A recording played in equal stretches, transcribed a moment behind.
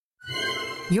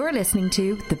You're listening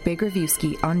to The Big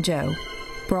Reviewski on Joe,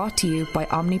 brought to you by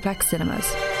Omniplex Cinemas.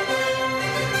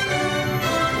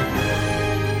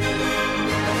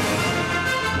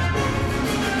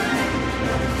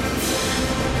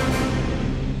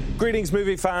 Greetings,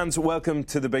 movie fans. Welcome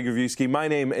to The Big Reviewski. My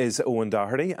name is Eoghan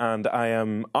Doherty, and I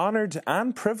am honoured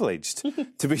and privileged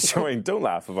to be joined, don't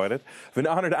laugh about it, I've been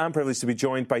honoured and privileged to be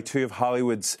joined by two of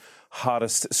Hollywood's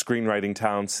hottest screenwriting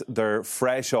talents. They're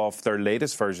fresh off their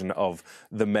latest version of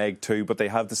The Meg 2, but they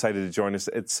have decided to join us.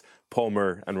 It's Paul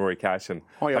Moore and Rory Cashin.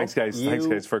 Thanks, guys. Thanks,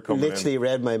 guys, for coming in. You literally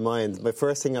read my mind. My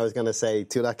first thing I was going to say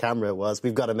to that camera was,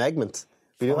 we've got a Megment.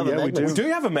 We do have a Megment. We do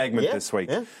have a Megment this week.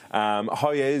 Yeah.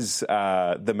 How is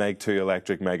the Meg 2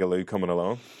 Electric Megaloo coming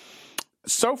along?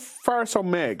 So far, so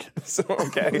Meg. So,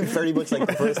 okay. Very much like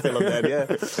the first film then, yeah.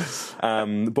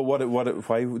 But why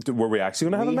were we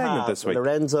actually going to have a Megment this week?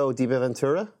 Lorenzo Di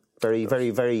Ventura. Very, very,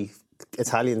 very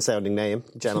Italian-sounding name,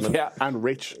 gentleman. Yeah, and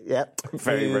rich. Yeah.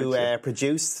 Very rich. Who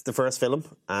produced the first film,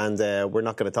 and we're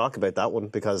not going to talk about that one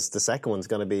because the second one's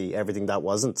going to be everything that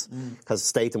wasn't. Because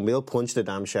Statham will punch the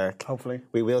damn shark. Hopefully.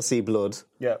 We will see blood.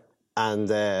 Yeah.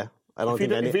 And I don't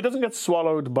think if he doesn't get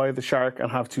swallowed by the shark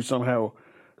and have to somehow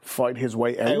fight his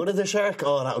way out of the shark,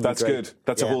 that would That's be great. good.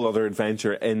 That's a whole other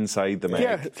adventure inside the Meg.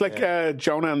 Yeah, it's like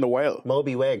Jonah and the whale.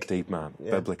 Moby Weg. Deep, man.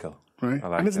 Biblical. Right. I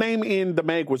like and his it. name in the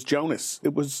Meg was Jonas.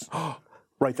 It was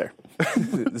right there.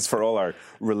 It's for all our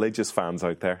religious fans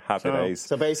out there. Happy days.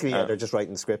 So basically, they're just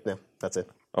writing the script now. That's it.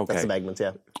 Okay. That's the Megment,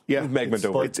 yeah. Yeah. Megment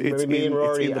over. But me and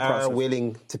Rory the are process.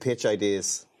 willing to pitch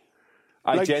ideas.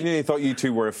 I genuinely thought you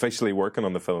two were officially working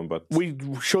on the film, but We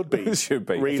should be. should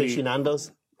be. Really.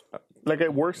 Aficionados. Like,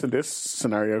 it works in this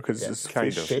scenario because it's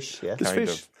Kind fish. of. Fish, yeah. It's Kind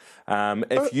fish. of.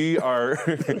 If you are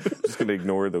just going to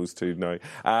ignore those two now.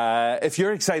 If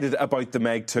you're excited about the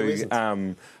Meg 2, isn't?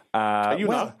 are you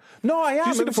not? No, I am. Did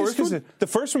you see the first one? The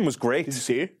first one was great. Did you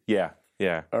see it?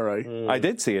 Yeah. All right. I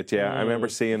did see it. Yeah, I remember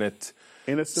seeing it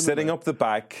In a cinema. sitting up the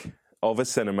back of a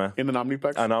cinema. In an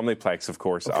Omniplex? An Omniplex, of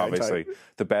course, obviously. tight.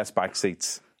 The best back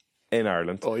seats in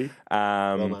Ireland. Oi.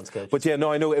 Romance coach. But yeah,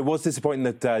 no, I know it was disappointing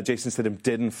that Jason Statham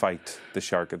didn't fight the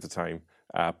shark at the time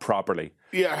properly.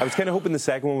 Yeah. I was kind of hoping the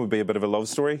second one would be a bit of a love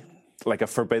story, like a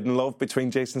forbidden love between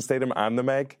Jason Statham and the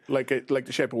Meg. Like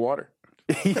The Shape of Water.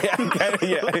 Yeah. Look at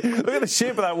the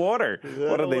shape of that water.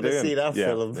 What are they doing? See that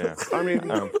film. Yeah. I mean,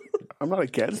 I'm not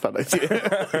against that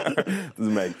idea. The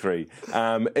Meg 3.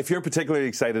 If you're particularly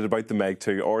excited about the Meg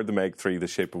 2 or the Meg 3, The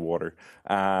Shape of Water,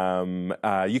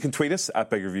 you can tweet us at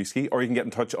Big Reviewski, or you can get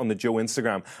in touch on the Joe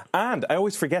Instagram. And I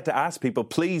always forget to ask people,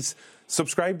 please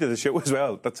subscribe to the show as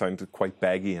well. That sounded quite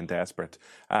beggy and desperate.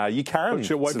 You can.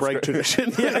 Such a white break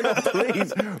tradition. Yeah,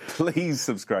 no, please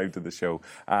subscribe to the show.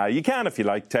 You can if you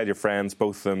like. Tell your friends,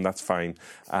 both of them. That's fine.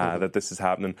 That this is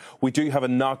happening. We do have a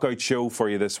knockout show for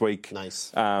you this week.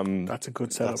 Nice. That's a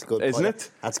good setup. That's good. Isn't it?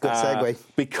 That's a good segue.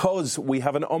 Because we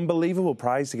have an unbelievable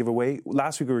prize to give away.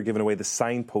 Last week we were giving away the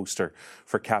signed poster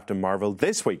for Captain Marvel.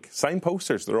 This week, signed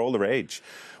posters, they're all the rage.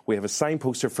 We have a signed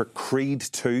poster for Creed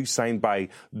 2, signed by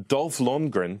Dolph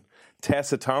Lundgren,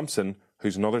 Tessa Thompson,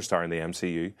 who's another star in the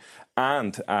MCU,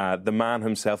 and the man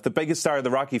himself, the biggest star of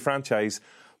the Rocky franchise,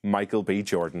 Michael B.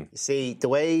 Jordan. See,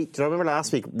 do you remember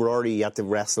last week Rory had to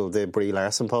wrestle the Brie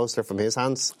Larson poster from his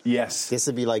hands? Yes. This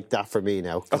would be like that for me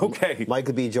now. Okay.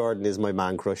 Michael B. Jordan is my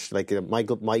man crush. Like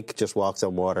Mike just walks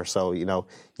on water, so you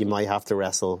might have to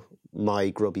wrestle my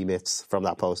grubby mitts from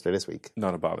that poster this week.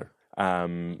 Not a bother.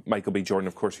 Michael B. Jordan,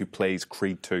 of course, who plays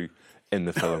Creed 2 in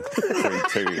the film. Creed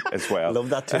 2 as well. Love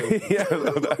that too. Yeah, I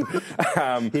love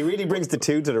that. He really brings the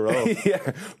two to the role.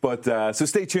 Yeah, but so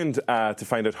stay tuned to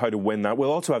find out how to win that.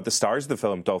 We'll also have the stars of the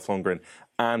film, Dolph Lundgren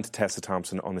and Tessa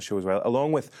Thompson, on the show as well,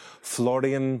 along with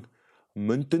Florian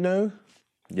Munteanu.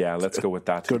 Yeah, let's go with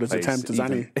that. Good as attempt as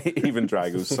any. Even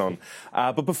Drago's son.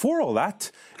 But before all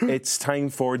that, it's time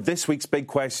for this week's big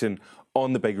question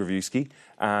on the Big Reviewski.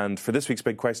 And for this week's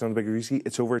big question on the Big Reviewski,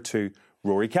 it's over to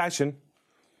Rory Cashin.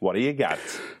 What do you got?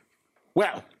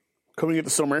 Well, coming into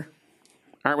summer,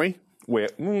 aren't we?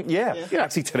 Wait, yeah.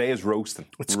 Actually, today is roasting.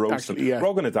 It's roasting. actually, yeah. We're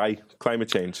all going to die. Climate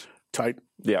change. Tight.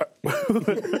 Yeah.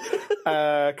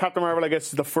 Captain Marvel, I guess,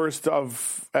 is the first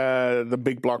of the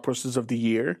big blockbusters of the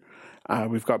year.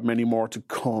 We've got many more to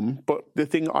come. But the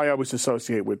thing I always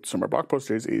associate with summer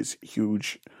blockbusters is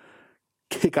huge,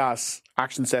 kick-ass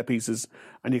action set pieces.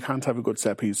 And you can't have a good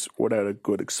set piece without a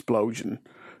good explosion.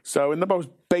 So in the most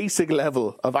basic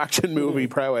level of action movie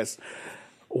prowess,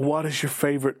 what is your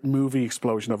favourite movie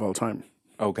explosion of all time?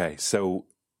 Okay, so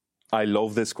I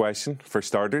love this question, for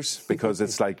starters, because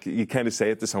it's like, you kind of say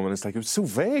it to someone, it's like, it's so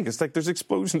vague. It's like there's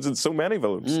explosions in so many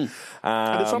films. And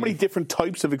there's so many different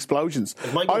types of explosions.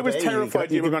 I was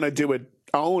terrified you were going to do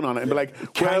own on it and be like,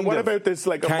 well, what about this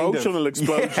like emotional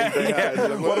explosion they had?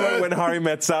 Like, what about when Harry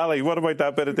met Sally? What about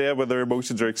that bit at the end when their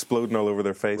emotions are exploding all over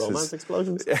their faces? Romance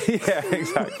explosions. Yeah,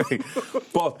 exactly.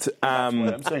 But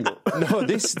I'm single. no,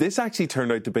 this actually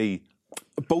turned out to be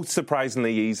both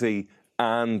surprisingly easy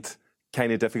and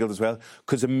kind of difficult as well,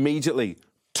 because immediately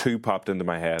two popped into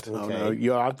my head. Oh, no,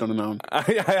 you have done an own.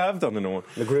 I have done an own.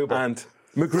 MacGruber. And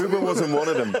MacGruber wasn't one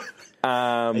of them.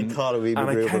 I thought it would be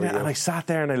MacGruber. And I sat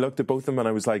there and I looked at both of them and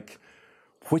I was like,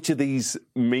 which of these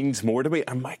means more to me?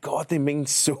 And my God, they mean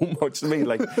so much to me.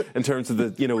 Like in terms of the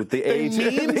age.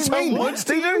 They mean so much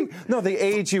to you? No, the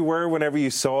age you were whenever you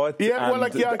saw it. Yeah, well, I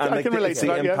can relate to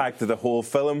that. The impact of the whole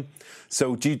film.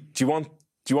 So do you want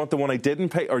the one I didn't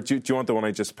pick, or do you want the one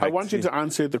I just picked? I want you to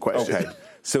answer the question. Okay.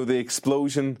 So the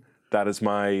explosion. That is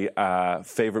my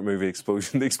favourite movie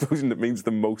explosion, the explosion that means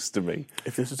the most to me.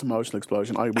 If this is emotional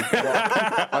explosion, I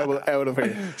will out of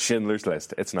here. Schindler's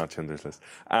List. It's not Schindler's List.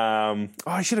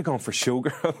 I should have gone for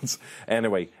Showgirls.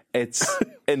 Anyway, it's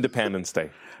Independence Day.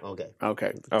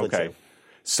 Okay.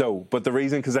 So, but the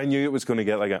reason, because I knew it was going to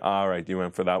get like, all right, you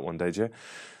went for that one, did you?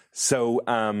 So,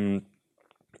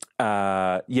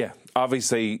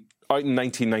 obviously, out in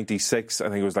 1996, I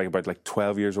think it was about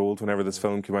 12 years old whenever this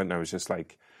film came out, and I was just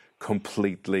like,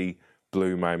 completely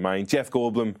blew my mind. Jeff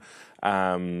Goldblum,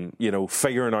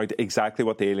 figuring out exactly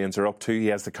what the aliens are up to. He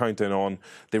has the countdown on.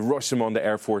 They rush him onto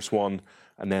Air Force One,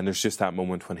 and then there's just that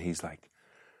moment when he's like,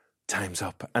 time's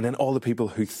up. And then all the people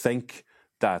who think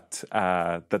that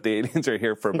the aliens are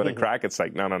here for a bit of crack, it's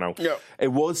like, no. Yeah.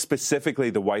 It was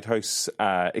specifically the White House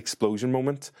explosion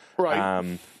moment.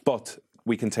 Right. But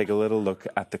we can take a little look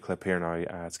at the clip here now.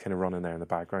 It's kind of running there in the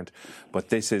background. But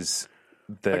this is...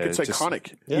 it's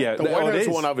iconic. Yeah, the White House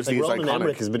one obviously is Roland iconic.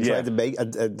 Emmerich has been trying to make.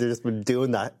 They've just been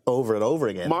doing that over and over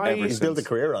again. He's built a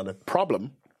career on it.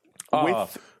 Problem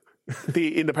with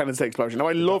the Independence Day explosion. Now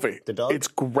I love it. The dog? It's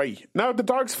great. Now the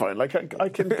dog's fine. Like I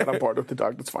can get on board with the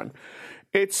dog. That's fine.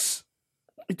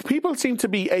 People seem to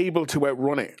be able to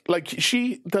outrun it. Like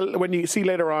when you see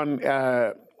later on,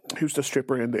 who's the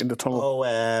stripper in the tunnel?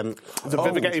 Is it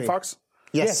Vivica A. Fox?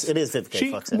 Yes, it is Vivica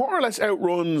She Fox. Yeah. more or less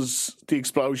outruns the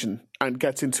explosion and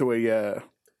gets into An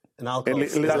alcohol.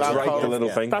 little That's alcohol. right, the little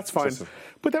thing. That's fine.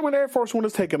 But then when Air Force One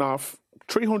is taken off,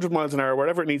 300 miles an hour,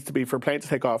 whatever it needs to be for a plane to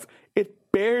take off, it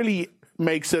barely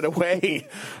makes it away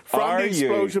from the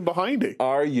explosion behind it.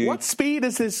 Are you? What speed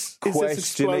is this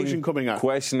explosion coming at?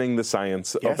 Questioning the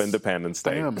science of Independence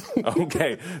Day. I am.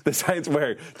 Okay, the science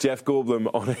where Jeff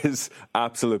Goldblum on his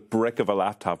absolute brick of a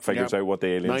laptop figures out what the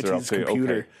aliens are up 90s to.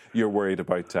 computer. Okay, you're worried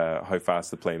about how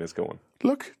fast the plane is going.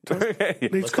 Look,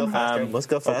 Let's go faster.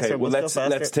 Okay, well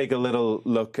let's take a little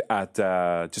look at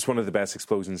just one of the best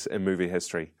explosions in movie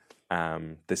history.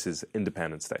 This is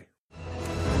Independence Day.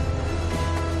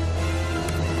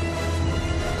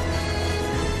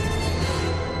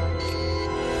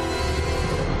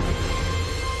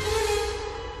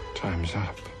 Time's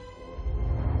up.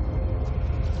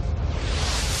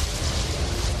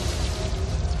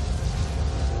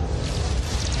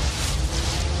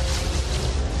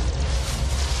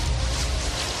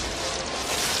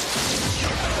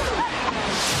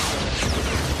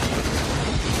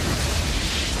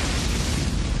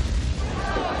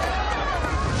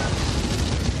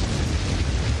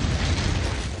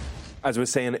 As I was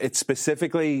saying, it's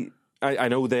specifically... I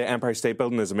know the Empire State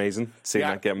Building is amazing, seeing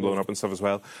that getting blown up and stuff as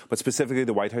well, but specifically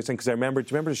the White House thing, because do you remember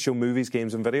the show Movies,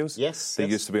 Games and Videos? Yes. They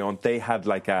used to be on. They had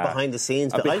like a... Behind the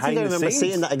scenes. I think I remember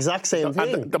seeing that exact same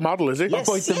thing. the model, is it? Yes.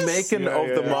 About the making of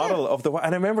the model of the...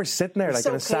 And I remember sitting there like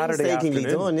on a Saturday afternoon.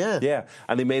 Done, yeah.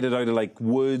 And they made it out of like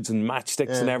woods and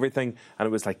matchsticks and everything, and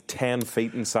it was like 10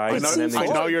 feet in size. I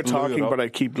know you're talking, but I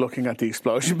keep looking at the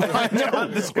explosion behind you on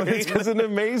the screen. It's an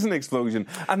amazing explosion.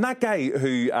 And that guy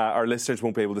who our listeners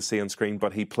won't be able to see on screen,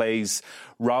 but he plays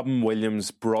Robin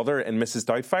Williams' brother in Mrs.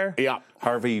 Doubtfire. Yeah.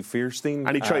 Harvey Fierstein.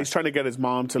 And he's trying to get his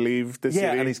mom to leave the city.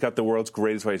 Yeah, and he's got the world's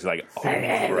greatest voice. He's like, oh,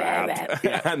 crap.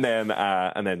 and then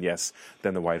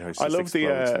the White House just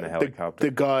explodes in the helicopter.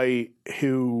 The guy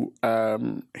who,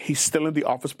 he's still in the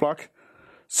office block,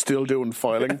 still doing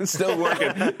filing. Still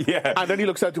working, yeah. And then he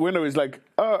looks out the window, he's like,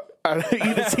 and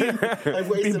you just see him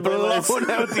be blown out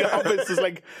the office. It's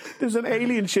like, there's an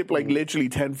alien ship like literally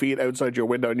 10 feet outside your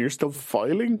window and you're still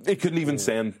filing? It couldn't even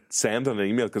send an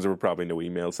email because there were probably no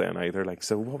emails then either. Like,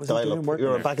 so what was he doing working?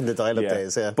 We were back in the dial-up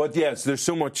days, yeah. But yeah, so there's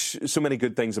so many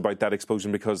good things about that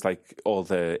explosion because like all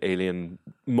the alien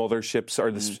motherships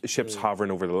or the ships hovering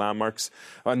over the landmarks,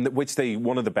 and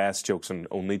one of the best jokes and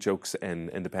only jokes in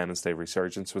Independence Day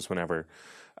Resurgence Vengeance was whenever,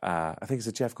 I think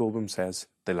it's Jeff Goldblum says,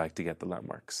 they like to get the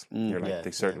landmarks. You're like, they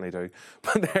certainly do.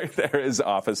 But there is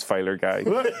Office Filer guy.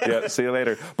 Yeah, see you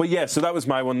later. But yeah, so that was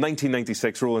my one,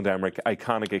 1996, Roland Emmerich,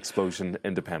 iconic explosion,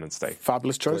 Independence Day.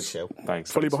 Fabulous choice. Good show.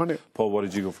 Thanks. Fully behind it. Paul, what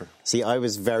did you go for? See, I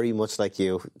was very much like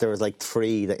you. There was like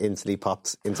 3 that instantly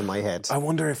popped into my head. I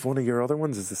wonder if one of your other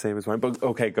ones is the same as mine. But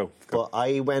okay, go. But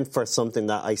I went for something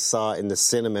that I saw in the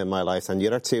cinema in my life, and the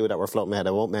other 2 that were floating my head,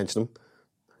 I won't mention them.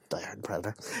 Die Hard and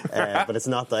Predator. But it's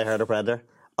not Die Hard or Predator.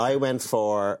 I went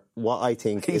for what I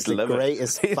think is the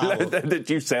greatest battle. That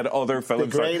you said other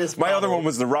films. The greatest my other battle one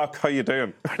was The Rock. How you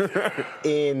doing?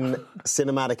 in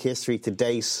cinematic history to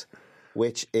date,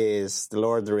 which is The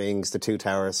Lord of the Rings, The Two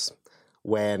Towers,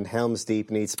 when Helm's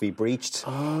Deep needs to be breached.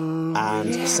 And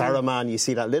Saruman, you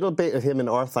see that little bit of him in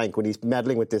Orthanc when he's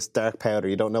meddling with this dark powder.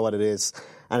 You don't know what it is.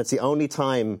 And it's the only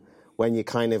time when you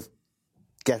kind of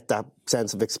get that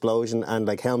sense of explosion, and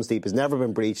like Helm's Deep has never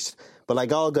been breached, but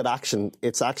like all good action,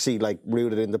 it's actually like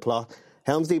rooted in the plot.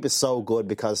 Helm's Deep is so good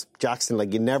because Jackson,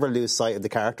 like, you never lose sight of the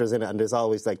characters in it, and there's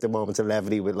always like the moments of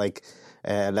levity with like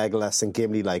Legolas and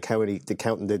Gimli, like how many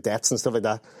counting the deaths and stuff like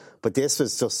that. But this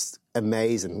was just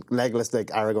amazing. Legolas, like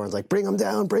Aragorn's like, bring him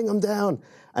down,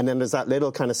 and then there's that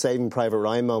little kind of Saving Private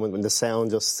Ryan moment when the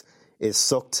sound just is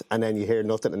sucked, and then you hear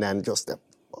nothing, and then just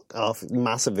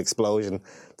massive explosion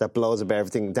that blows up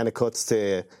everything. Then it cuts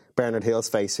to Bernard Hill's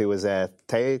face, who was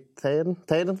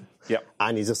Théoden? Yep.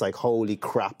 And he's just like, holy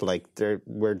crap, like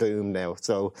we're doomed now.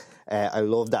 So I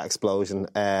love that explosion.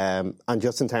 And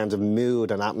just in terms of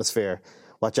mood and atmosphere,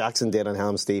 what Jackson did on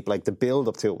Helm's Deep, like the build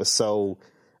up to it was so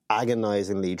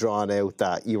agonizingly drawn out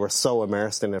that you were so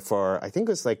immersed in it for, I think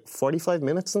it was like 45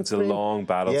 minutes. It's a long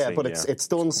battle scene. But it's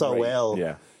done so well.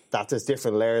 Yeah. That there's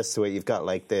different layers to it. You've got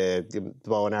like the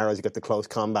bow and arrows, you've got the close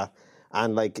combat,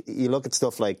 and like you look at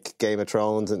stuff like Game of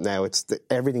Thrones, and now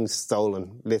everything's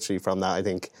stolen literally from that, I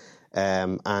think.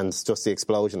 And just the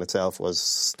explosion itself was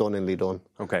stunningly done.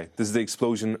 Okay, this is the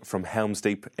explosion from Helm's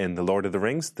Deep in The Lord of the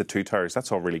Rings, The Two Towers.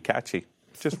 That's all really catchy.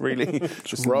 Just really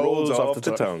just rolls off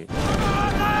the tongue.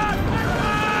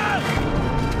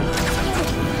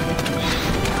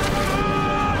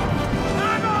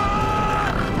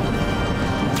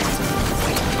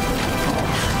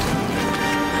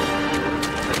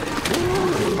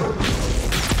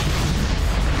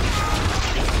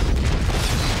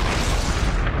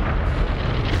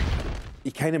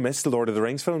 You kind of miss the Lord of the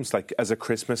Rings films, like, as a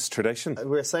Christmas tradition. We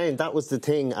were saying that was the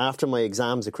thing after my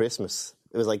exams at Christmas.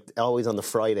 It was like always on the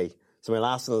Friday. So my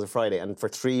last one was a Friday, and for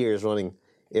 3 years running,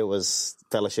 it was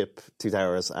Fellowship, Two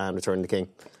Towers, and Return of the King.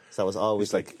 So that was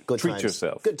always like good treat times.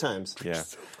 yourself. Good times. Yeah.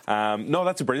 No,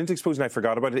 that's a brilliant explosion. I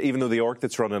forgot about it. Even though the orc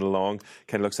that's running along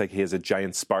kind of looks like he has a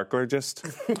giant sparkler just.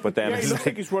 But then he looks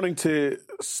like he's running to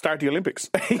start the Olympics.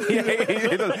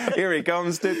 Here he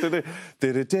comes. And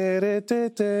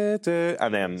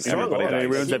then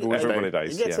everybody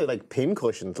dies. He gets like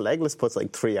pincushions. Legolas puts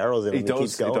like 3 arrows in him. He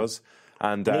keeps going. He does.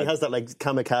 And he has that like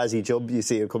kamikaze jump. You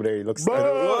see him coming there. He looks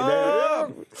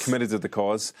committed to the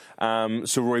cause.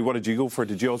 So, Rory, what did you go for?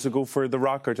 Did you also go for The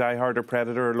Rock or Die Hard or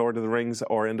Predator or Lord of the Rings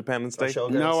or Independence Day?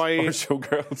 No, or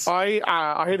Showgirls.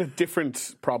 I had a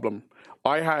different problem.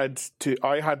 I had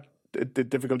the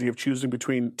difficulty of choosing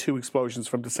between 2 explosions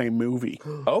from the same movie.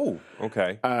 Oh,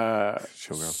 okay.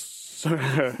 Showgirls.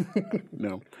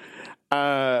 No.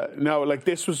 No, like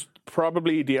this was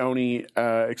probably the only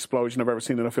explosion I've ever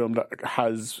seen in a film that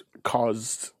has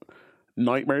caused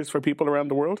nightmares for people around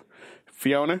the world.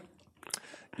 Fiona.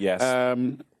 Yes.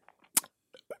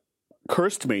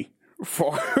 Cursed me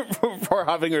for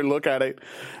having her look at it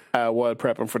while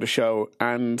prepping for the show,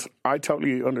 and I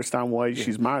totally understand why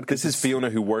she's mad. This is Fiona,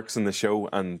 who works in the show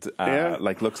and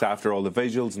like looks after all the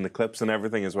visuals and the clips and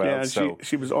everything as well. Yeah, so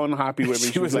she was unhappy with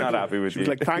me. She was not happy with you. She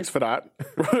was like, "Thanks for that."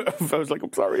 I was like,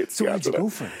 "I'm sorry." So what did you go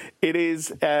for? It is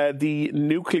the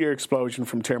nuclear explosion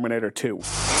from Terminator 2.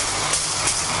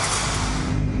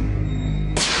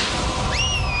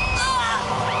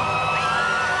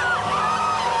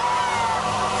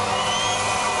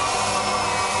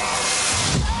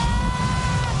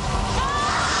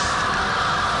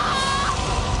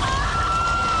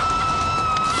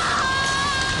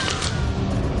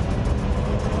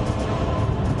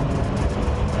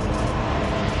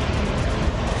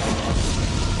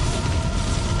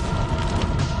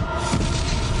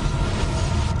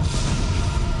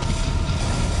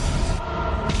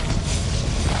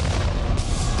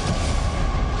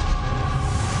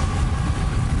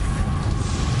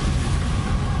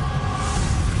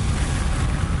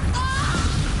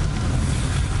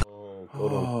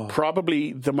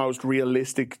 Probably the most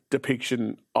realistic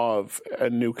depiction of a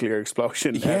nuclear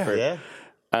explosion ever. Yeah.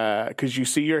 because you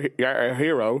see your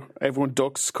hero, everyone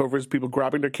ducks, covers, people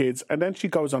grabbing their kids, and then she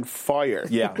goes on fire.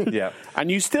 Yeah.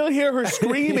 And you still hear her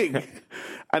screaming.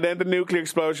 And then the nuclear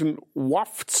explosion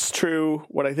wafts through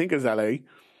what I think is LA.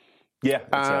 Yeah.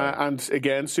 And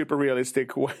again, super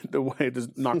realistic, the way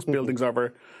it knocks buildings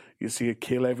over. You see it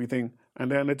kill everything. And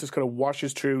then it just kind of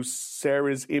washes through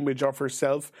Sarah's image of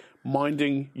herself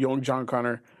minding young John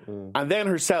Connor. And then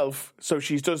herself, so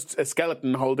she's just a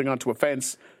skeleton holding onto a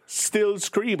fence, still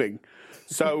screaming.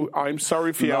 So I'm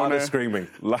sorry, Fiona.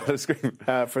 Lot of screaming.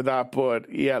 For that.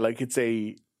 But yeah, like it's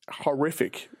a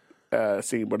horrific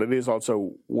scene, but it is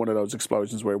also one of those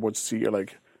explosions where once you see, you're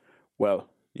like, well.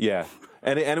 Yeah.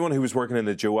 Anyone who was working in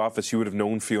the Joe office, you would have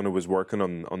known Fiona was working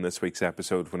on this week's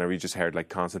episode whenever you just heard like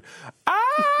constant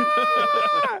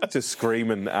just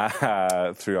screaming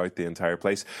throughout the entire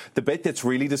place. The bit that's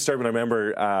really disturbing, I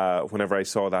remember whenever I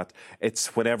saw that,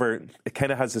 it's whenever it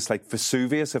kind of has this like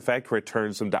Vesuvius effect where it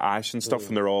turns them to ash and stuff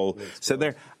and they're all sitting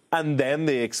there. And then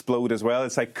they explode as well.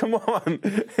 It's like, come on.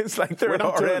 It's like they're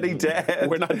already dead.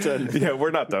 We're not done. Yeah,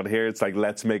 we're not done here. It's like,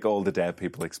 let's make all the dead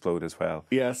people explode as well.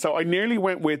 Yeah, so I nearly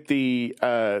went with the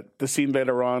scene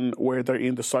later on where they're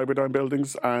in the Cyberdyne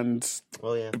buildings and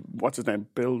what's his name?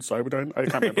 Bill Cyberdyne? I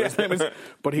can't remember his name.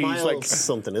 But he's Miles like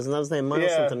something, isn't that his name?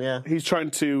 Miles something, yeah. He's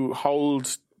trying to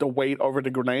hold the weight over the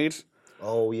grenade.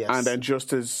 Oh, yes. And then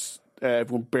just as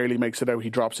everyone barely makes it out, he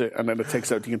drops it and then it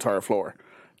takes out the entire floor.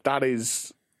 That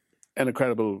is an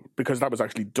incredible, because that was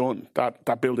actually done.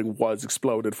 That building was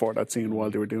exploded for that scene while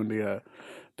they were doing the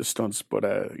stunts. But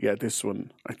this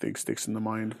one I think sticks in the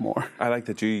mind more. I like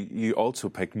that you also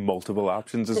picked multiple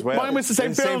options as well. Mine was the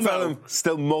same film.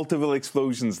 Still multiple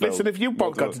explosions though. Listen, if you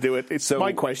both got to do it, it's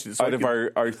my question. Out of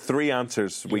our three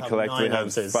answers, we collectively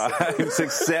have 5,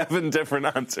 6, 7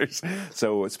 different answers.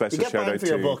 So a special shout out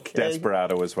to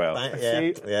Desperado as well.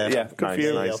 Yeah. Good for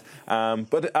you. Nice.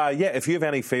 But if you have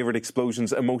any favourite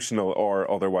explosions, emotional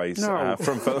or otherwise,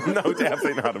 from film, no,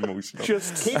 definitely not emotional.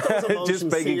 Just keep those emotions just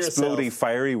big explodey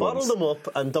fiery ones. Bottle them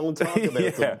up and don't talk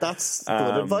about them. That's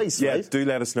good advice, right? Do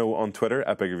let us know on Twitter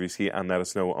at Big Reviewski and let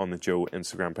us know on the Joe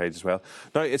Instagram page as well.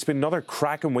 Now, it's been another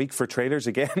cracking week for trailers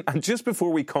again. And just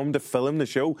before we come to film the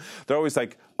show, they're always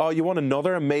like, oh, you want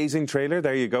another amazing trailer?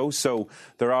 There you go. So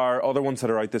there are other ones that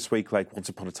are out this week, like Once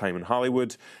Upon a Time in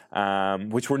Hollywood,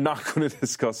 which we're not going to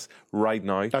discuss right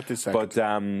now. But this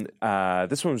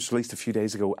one was released a few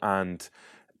days ago, and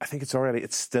I think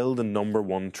it's still the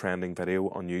 #1 trending video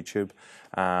on YouTube.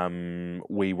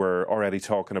 We were already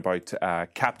talking about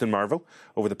Captain Marvel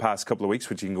over the past couple of weeks,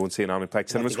 which you can go and see in Omniplex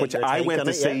Cinemas, which I went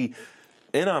to see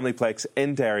in Omniplex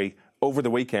in Derry over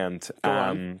the weekend. What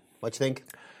do you think?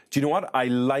 Do you know what? I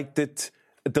liked it.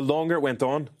 The longer it went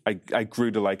on, I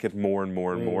grew to like it more and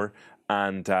more and more.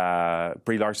 And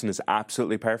Brie Larson is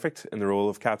absolutely perfect in the role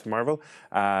of Captain Marvel.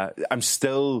 I'm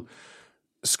still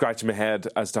scratching my head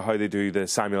as to how they do the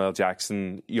Samuel L.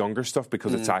 Jackson younger stuff,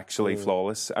 because it's actually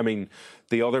flawless. I mean,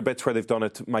 the other bits where they've done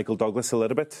it, Michael Douglas a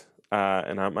little bit in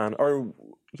Ant-Man, or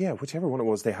whichever one it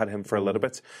was, they had him for a little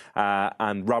bit,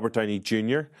 and Robert Downey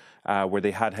Jr., where they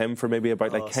had him for maybe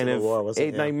about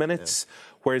 8-9 minutes,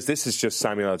 whereas this is just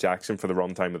Samuel L. Jackson for the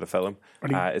runtime of the film.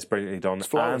 It's brilliantly done.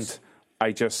 And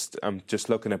I'm just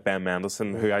looking at Ben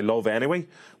Mendelsohn, who I love anyway,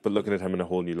 but looking at him in a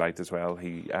whole new light as well.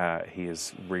 He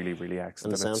is really, really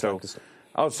excellent in it. So,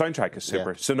 the soundtrack is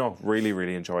super. So no, really,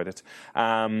 really enjoyed it.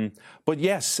 But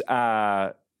yes,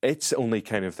 it's only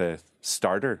kind of the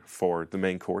starter for the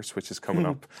main course, which is coming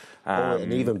up.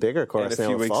 An even bigger course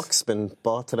now. Fox been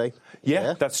bought today.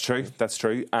 Yeah, that's true. That's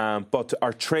true. But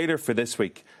our trailer for this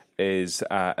week is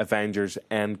Avengers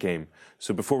Endgame.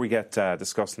 So before we get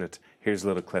discussing it, here's a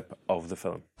little clip of the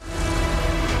film.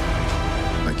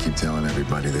 I keep telling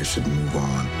everybody they should move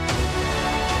on.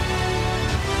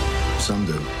 Some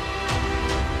do,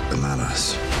 but not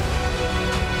us.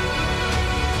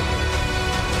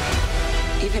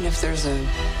 Even if there's a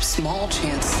small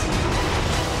chance,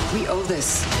 we owe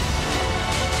this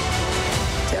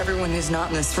to everyone who's not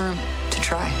in this room to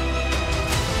try.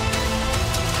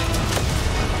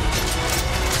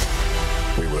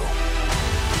 We will.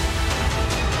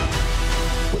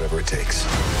 Whatever it takes.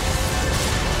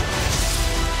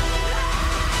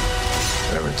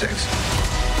 Whatever it takes.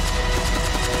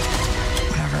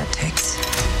 Whatever it takes.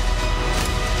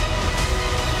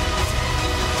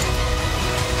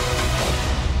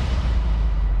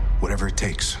 Whatever it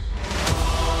takes.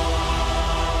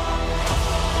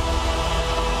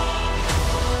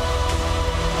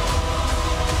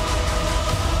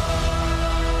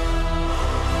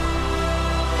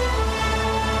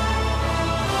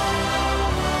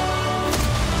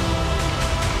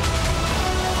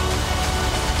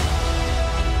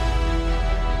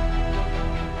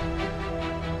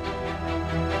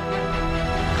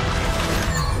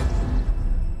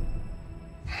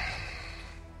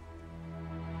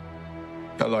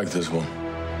 I like this one.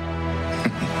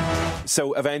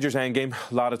 So, Avengers Endgame,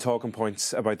 a lot of talking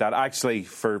points about that. Actually,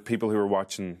 for people who are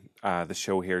watching the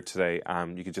show here today,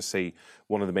 you could just see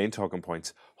one of the main talking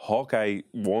points. Hawkeye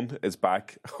 1 is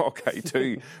back. Hawkeye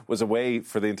 2 was away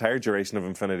for the entire duration of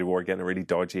Infinity War getting a really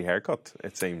dodgy haircut,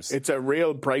 it seems. It's a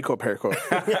real breakup haircut.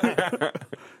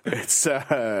 It's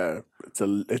a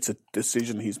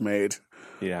decision he's made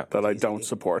that I don't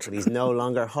support. He's no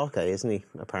longer Hawkeye, isn't he,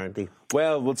 apparently?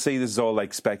 Well, we'll see. This is all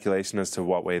like speculation as to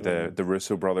what way the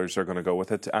Russo brothers are going to go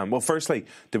with it. Well, firstly,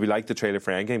 did we like the trailer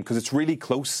for Endgame? Because it's really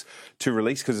close to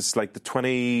release, because it's like the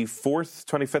 24th,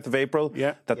 25th of April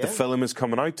that the film is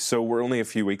coming out. So we're only a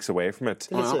few weeks away from it.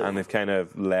 And they've kind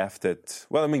of left it...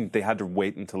 Well, I mean, they had to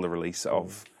wait until the release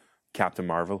of Captain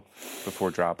Marvel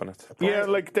before dropping it. Yeah,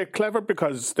 like they're clever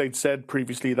because they'd said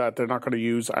previously that they're not going to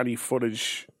use any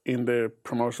footage in the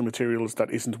promotional materials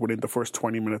that isn't within the first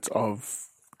 20 minutes of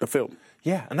the film.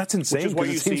 Yeah, and that's insane because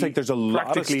it seems like there's a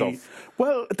lot of stuff.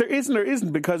 Well, there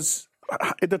isn't because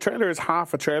the trailer is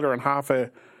half a trailer and half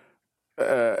a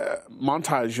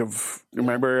montage of,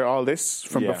 remember all this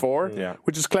from before? Yeah.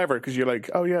 Which is clever because you're like,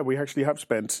 oh yeah, we actually have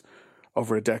spent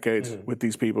over a decade with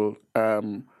these people.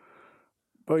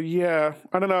 But yeah,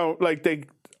 I don't know. Like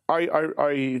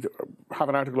I have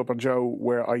an article up on Joe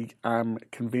where I am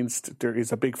convinced there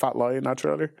is a big fat lie in that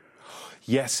trailer.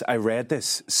 Yes, I read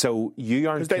this. So you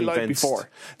aren't they convinced. lied before.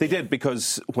 They did,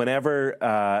 because whenever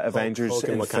Avengers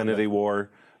Infinity War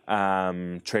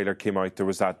trailer came out, there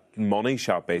was that money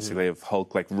shot basically of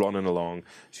Hulk like running along,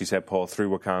 she said, Paul, through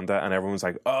Wakanda, and everyone's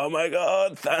like, oh my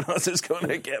God, Thanos is going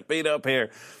to get beat up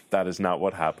here. That is not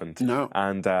what happened. No.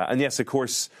 And yes, of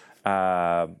course,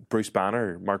 Bruce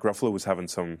Banner, Mark Ruffalo, was having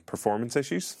some performance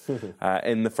issues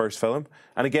in the first film,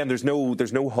 and again, there's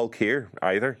no Hulk here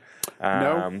either.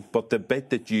 No. But the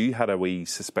bit that you had a wee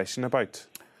suspicion about,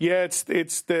 it's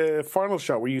the final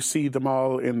shot where you see them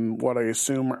all in what I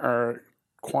assume are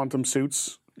quantum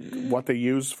suits. What they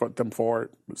use them for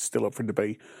is still up for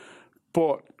debate,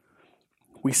 but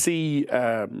we see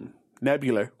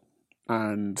Nebula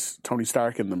and Tony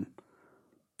Stark in them.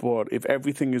 But if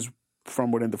everything is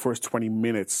from within the first 20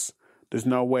 minutes, there's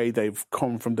no way they've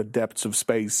come from the depths of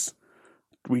space,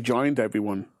 rejoined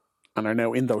everyone, and are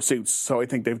now in those suits. So I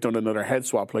think they've done another head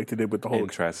swap like they did with the Hulk.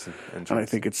 Interesting. And I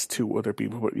think it's two other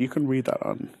people, but you can read that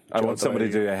on... I want somebody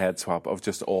to do a head swap of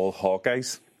just all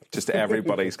Hawkeyes. Just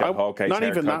everybody's got Hawkeye's not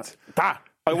haircut. Even that.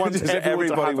 I want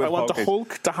everybody I want the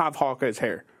Hulk to have Hawkeye's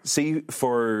hair. See,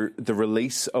 for the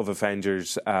release of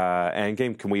Avengers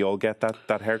Endgame, can we all get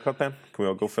that haircut then? Can we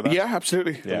all go for that? Yeah,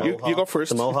 absolutely. Yeah. You go first.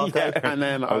 The Mohawk guy? And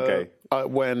then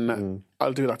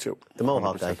I'll do that too. The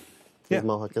Mohawk guy. Yeah,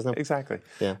 Mohawk, isn't it? Exactly.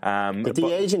 Yeah. The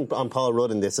de-aging on Paul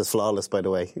Rudd in this is flawless, by the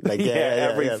way. Like,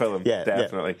 every film,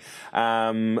 definitely.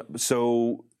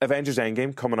 So, Avengers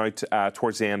Endgame coming out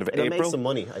towards the end of April. It'll make some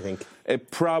money, I think. It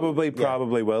probably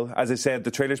will. As I said,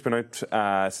 the trailer's been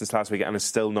out since last week and is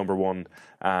still number one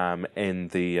in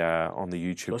the on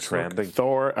the YouTube trending.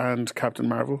 Thor and Captain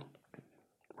Marvel.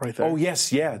 Right there. Oh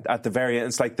yes, at the very end,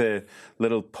 it's like the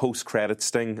little post-credit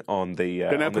sting on the.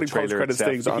 They're now putting post-credit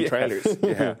stings on trailers.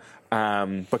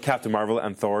 But Captain Marvel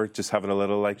and Thor just having a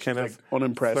little kind of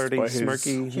unimpressed, flirty, by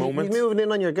smirky moment. He's moving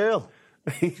in on your girl.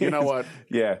 You know what?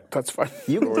 Yeah, that's fine.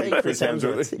 You can take Chris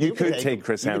Hemsworth. You could take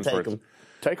Chris Hemsworth.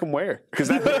 Take him where?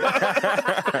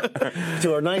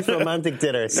 To a nice romantic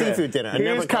dinner, seafood dinner.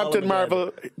 Here's Captain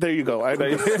Marvel. There you go. I'm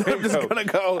just going to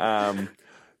go.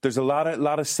 There's a lot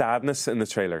of sadness in the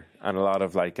trailer and a lot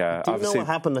of Do you know what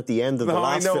happened at the end of the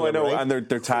last film? I know. Right? And their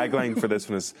tagline for this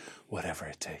one is "Whatever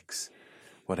it takes."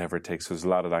 Whatever it takes. There's a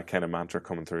lot of that kind of mantra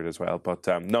coming through it as well. But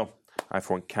no, I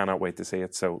for one cannot wait to see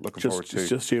it. So looking forward to. It's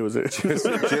just you, is it? just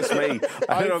me.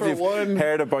 I don't know if you've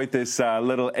heard about this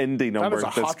little indie number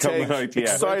that's coming out. Yeah.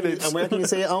 Excited. And where can you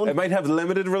see it on? It might have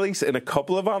limited release in a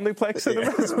couple of Omniplex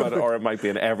cinemas, or it might be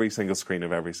in every single screen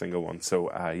of every single one.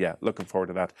 So looking forward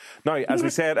to that. Now, as we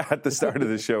said at the start of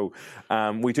the show,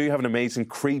 we do have an amazing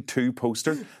Creed 2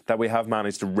 poster that we have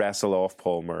managed to wrestle off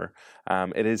Paul Moore.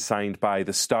 It is signed by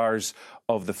the stars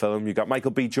of the film. You got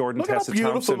Michael B. Jordan, Tessa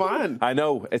Thompson. Man. I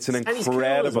know, it's an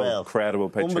incredible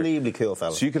picture. Unbelievably cool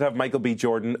fella. So you could have Michael B.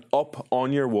 Jordan up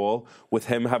on your wall with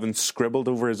him having scribbled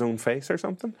over his own face or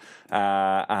something.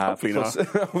 Hopefully not.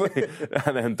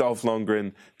 And then Dolph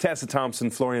Lundgren, Tessa Thompson,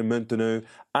 Florian Munteanu,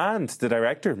 and the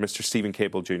director, Mr. Stephen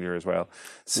Cable Jr. as well.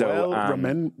 So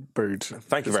remembered.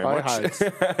 Thank you very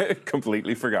much.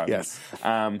 Completely forgotten. Yes.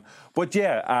 But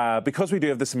because we do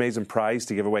have this amazing prize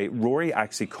to give away, Rory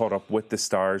actually caught up with the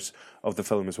stars of the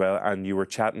film as well, and you were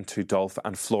chatting to Dolph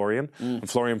and Florian. And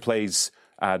Florian plays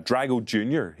Drago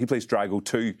Jr. He plays Drago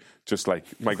 2, just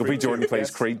like Michael B. Jordan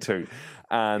plays Creed 2.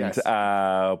 And Yes.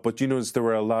 but you notice there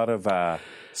were a lot of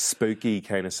spooky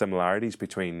kind of similarities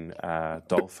between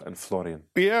Dolph and Florian.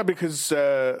 Yeah, because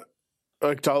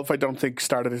like Dolph, I don't think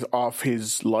started off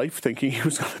his life thinking he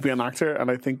was going to be an actor, and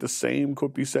I think the same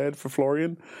could be said for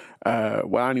Florian.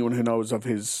 Well, anyone who knows of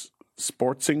his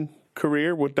sportsing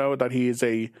career would know that he is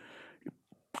a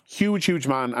huge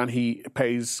man, and he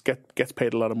gets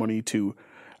paid a lot of money to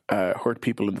hurt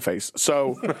people in the face.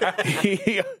 So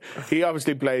he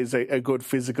obviously plays a good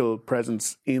physical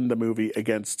presence in the movie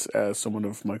against someone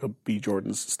of Michael B.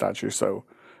 Jordan's stature. So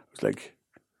it was like,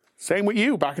 same with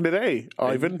you back in the day,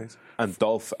 Ivan. And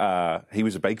Dolph, he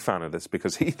was a big fan of this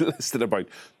because he listed about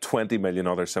 20 million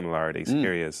other similarities.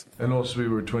 Here he is. And also, we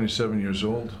were 27 years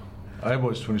old. I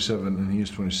was 27 and he is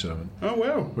 27. Oh,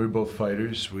 wow. We were both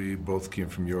fighters. We both came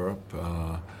from Europe.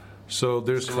 So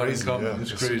there's a lot in common. yeah.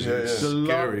 It's crazy. Yeah, It's yeah.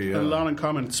 scary. A lot in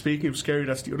common. Speaking of scary,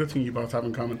 that's the other thing you both have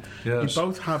in common. Yes. You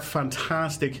both have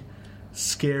fantastic,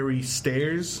 scary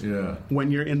stares Yeah.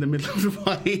 when you're in the middle of the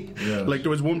fight. Yes. Like,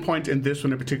 there was one point in this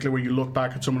one in particular where you look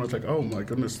back at someone and was like, oh my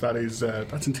goodness,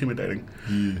 that's intimidating.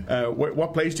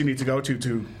 What place do you need to go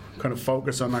to kind of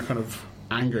focus on that kind of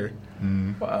anger?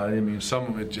 Well, I mean, some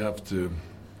of it you have to.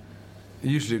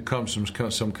 Usually, it comes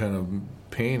from some kind of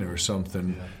pain or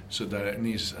something, so that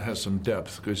it has some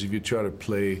depth. Because if you try to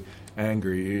play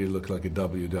angry, you look like a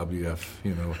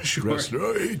WWF,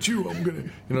 wrestler. I hate you. I'm gonna.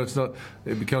 It's not.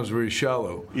 It becomes very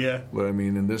shallow. Yeah. But I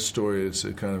mean, in this story, it's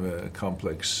a kind of a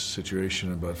complex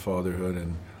situation about fatherhood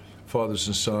and fathers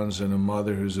and sons, and a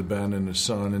mother who's abandoned a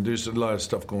son, and there's a lot of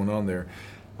stuff going on there.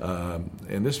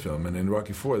 In this film, and in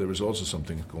Rocky IV, there was also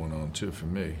something going on too for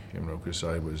me, because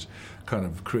I was kind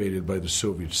of created by the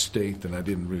Soviet state, and I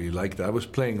didn't really like that. I was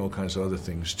playing all kinds of other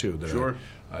things too that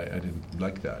I didn't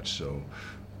like that. So,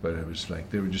 but it was like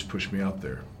they would just push me out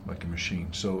there like a machine.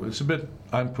 So it's a bit.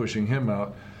 I'm pushing him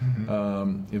out.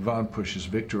 Eoghan pushes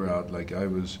Victor out, like I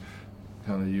was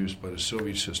kind of used by the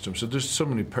Soviet system. So there's so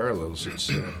many parallels.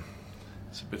 It's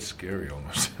a bit scary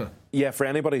almost. Yeah, for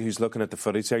anybody who's looking at the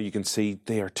footage there, you can see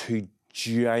they are two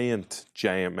giant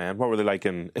men. What were they like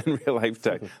in real life?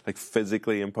 Like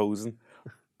physically imposing?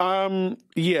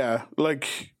 Yeah,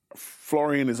 like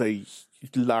Florian is a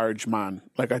large man.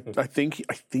 Like I think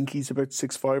he's about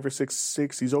 6'5" or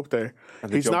 6'6". He's up there.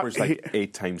 And the jumper's like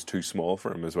 8 times too small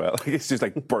for him as well. He's just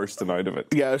like bursting out of it.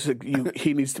 Yeah, it's like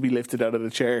he needs to be lifted out of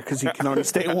the chair because he can only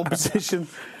stay in one position.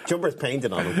 Jumper's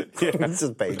painted on him. This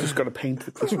is painted. Just got to paint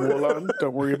this wall on.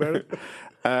 Don't worry about it.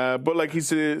 But like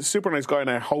he's a super nice guy, and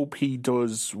I hope he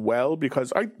does well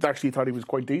because I actually thought he was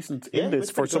quite decent in this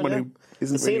for someone who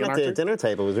isn't the really scene an at actor. the dinner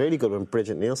table was really good when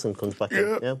Bridget Nielsen comes back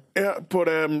in. Yeah, but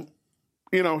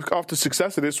off the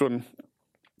success of this one,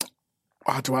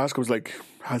 I had to ask. I was like,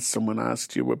 has someone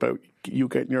asked you about you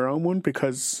getting your own one?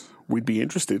 Because we'd be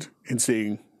interested in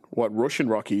seeing what Russian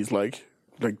Rocky is like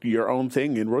your own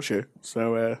thing in Russia.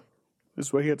 So this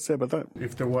is what he had to say about that.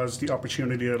 If there was the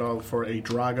opportunity at all for a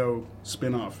Drago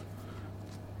spin-off,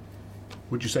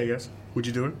 would you say yes? Would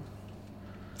you do it?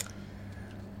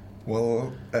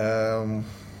 Well,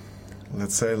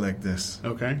 let's say it like this.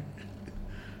 Okay.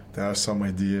 There are some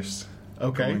ideas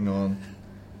going on,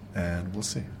 and we'll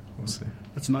see.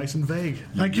 That's nice and vague.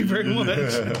 Thank you very much.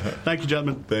 Thank you,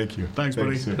 gentlemen. Thank you. Thanks,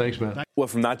 buddy. Thanks, man. Well,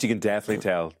 from that you can definitely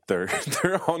tell they're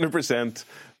 100%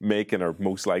 making or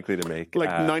most likely to make. Like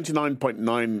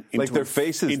 99.9 like their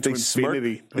faces, into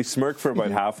infinity. They smirk for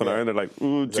about half an hour and they're like,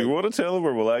 ooh, do you want to tell him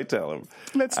or will I tell him?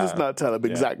 Let's just not tell him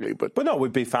exactly. But no,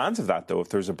 we'd be fans of that though if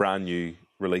there's a brand new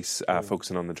release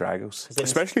focusing on the Dragos.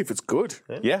 especially if it's good.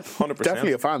 Yeah, 100%.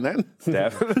 Definitely a fan then.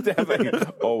 Definitely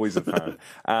always a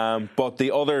fan. But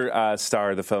the other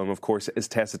star of the film, of course, is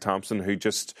Tessa Thompson, who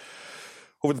just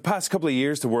over the past couple of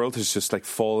years, the world has just like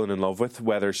fallen in love with,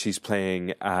 whether she's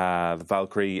playing the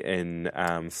Valkyrie in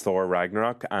Thor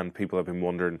Ragnarok, and people have been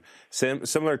wondering,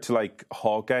 similar to like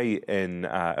Hawkeye in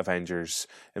Avengers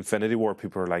Infinity War,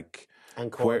 people are like,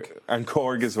 And Korg. and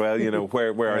Korg as well,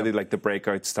 where are they like the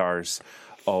breakout stars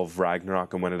of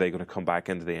Ragnarok, and when are they going to come back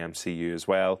into the MCU as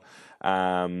well?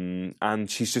 And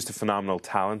she's just a phenomenal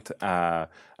talent, and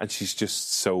she's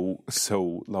just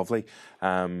so lovely.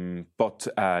 But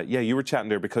you were chatting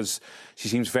to her because she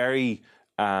seems very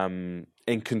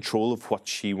in control of what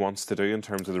she wants to do in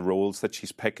terms of the roles that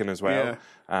she's picking as well.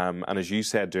 Yeah. And as you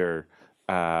said to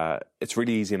her, it's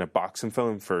really easy in a boxing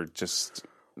film for just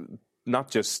not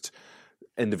just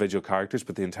individual characters,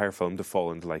 but the entire film to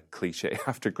fall into like cliche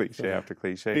after cliche after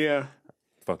cliche. Yeah.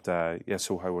 But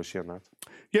so how was she on that?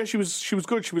 Yeah, she was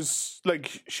good. She was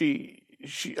like she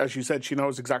as you said, she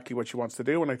knows exactly what she wants to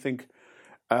do, and I think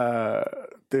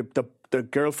the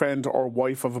girlfriend or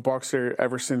wife of a boxer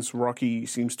ever since Rocky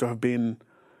seems to have been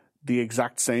the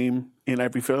exact same in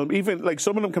every film. Even like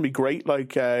some of them can be great,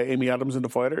 like Amy Adams in The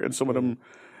Fighter, and some of them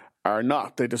are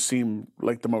not. They just seem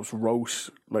like the most rote,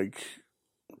 like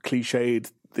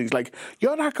cliched things. Like,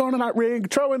 you're not going in that ring,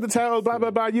 throw in the towel, blah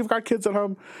blah blah. You've got kids at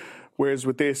home. Whereas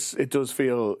with this, it does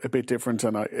feel a bit different,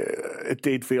 and it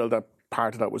did feel that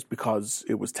part of that was because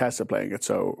it was Tessa playing it.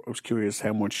 So I was curious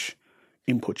how much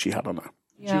input she had on that.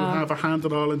 Yeah. Do you have a hand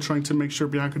at all in trying to make sure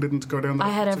Bianca didn't go down that? I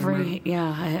had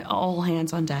I had all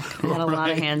hands on deck. I had a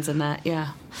lot of hands in that,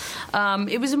 yeah.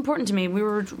 It was important to me. We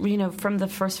were, from the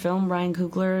first film, Ryan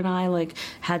Coogler and I,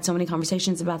 had so many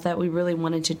conversations about that. We really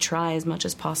wanted to try as much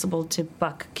as possible to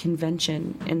buck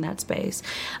convention in that space.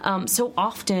 So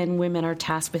often women are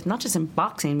tasked with, not just in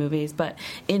boxing movies, but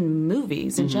in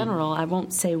movies in general. I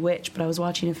won't say which, but I was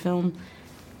watching a film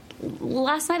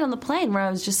last night on the plane where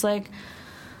I was just like,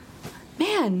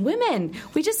 man, women,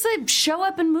 we just show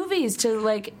up in movies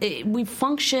to we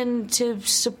function to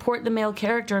support the male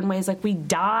character in ways we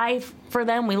die for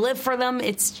them, we live for them.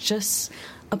 It's just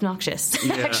obnoxious,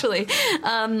 actually.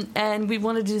 And we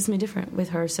wanted to do something different with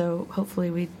her, so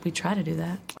hopefully we try to do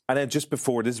that. And then just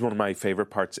before, this is one of my favourite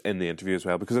parts in the interview as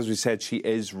well, because as we said, she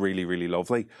is really, really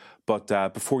lovely.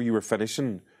 But before you were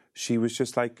finishing, she was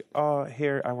just like, oh,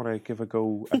 here, I want to give a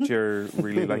go at your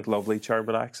really lovely,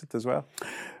 charming accent as well.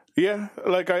 Yeah,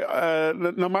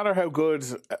 no matter how good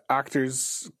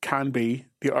actors can be,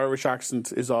 the Irish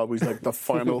accent is always the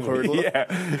final hurdle.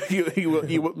 Yeah, you will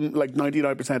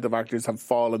 99% of actors have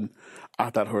fallen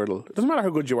at that hurdle. It doesn't matter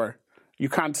how good you are. You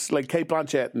can't Kate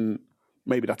Blanchett, and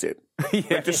maybe that's it.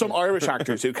 Yeah. There's some Irish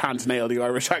actors who can't nail the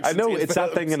Irish accent. I know, it's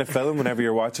that thing in a film whenever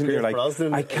you're watching, you're like,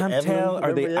 I can't tell,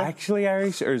 are they actually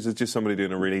Irish, or is it just somebody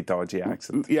doing a really dodgy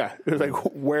accent? Yeah, it's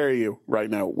where are you right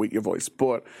now with your voice?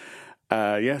 But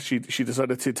she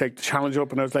decided to take the challenge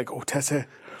up, and I was like, oh, Tessa.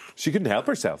 She couldn't help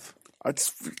herself.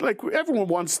 It's everyone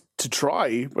wants to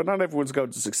try, but not everyone's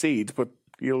going to succeed. But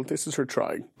this is her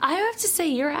trying. I have to say,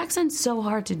 your accent's so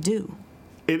hard to do.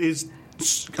 It is. Do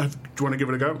you want to give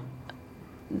it a go?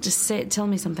 Just say it. Tell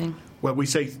me something. Well, we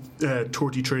say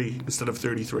 33 instead of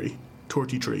 33.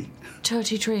 33.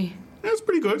 33. That's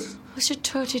pretty good. What's your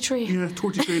 33? Yeah,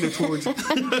 33 and a toad.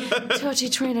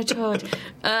 33 and a toad.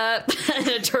 And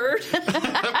a turd?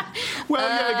 Well,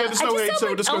 yeah, again, it's no age,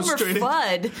 so it just goes straight in.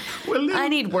 Well, I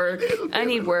need work. I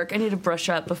need to brush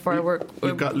up before I work.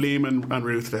 We've got Liam and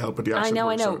Ruth to help with the accent.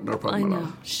 I know. So no problem at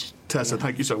all. Tessa,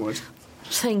 thank you so much.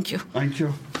 Thank you. Thank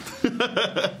you.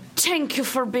 Thank you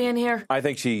for being here. I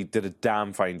think she did a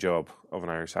damn fine job of an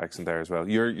Irish accent there as well.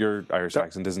 Your Irish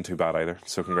accent isn't too bad either,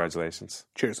 so congratulations.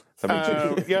 Cheers.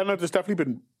 Yeah, no, there's definitely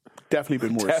been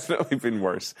worse. Definitely been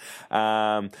worse.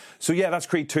 So yeah, that's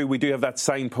Creed 2. We do have that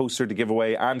signed poster to give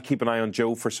away, and keep an eye on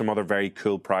Joe for some other very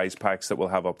cool prize packs that we'll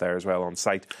have up there as well on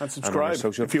site. And subscribe.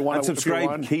 And if you want and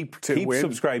subscribe. Keep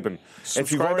subscribing.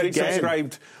 If you've already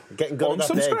subscribed, getting good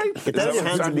unsubscribe. Get down your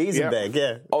hands and knees and beg,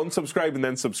 yeah. Unsubscribe and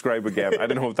then subscribe again. I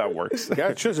don't know if that works. Yeah,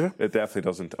 it should. It definitely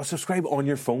doesn't. Subscribe on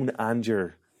your phone and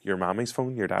your mommy's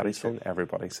phone, your daddy's phone,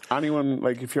 everybody's. Anyone,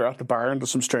 if you're at the bar and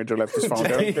there's some stranger left his phone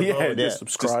down, just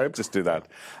subscribe. Just do that.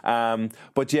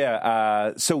 But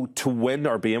yeah, so to win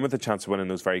or be in with a chance of winning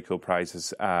those very cool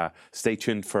prizes, stay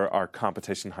tuned for our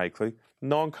competition High Clue.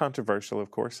 Non-controversial,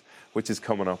 of course, which is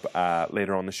coming up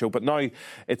later on the show. But now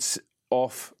it's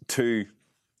off to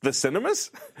the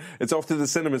cinemas? It's off to the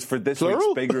cinemas for this week's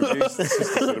big reviews.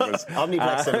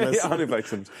 Omniplex cinemas. Yeah, Omniplex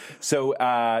cinemas. So,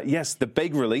 yes, the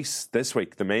big release this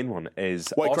week, the main one, is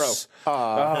White Us.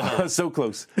 Crow. So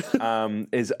close.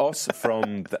 Is Us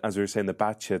from, as we were saying, the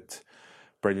batshit,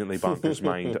 brilliantly bonkers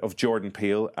mind of Jordan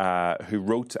Peele, who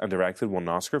wrote and directed, won an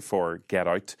Oscar for Get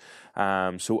Out.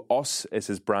 So Us is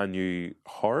his brand new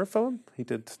horror film. He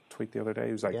did tweet the other day.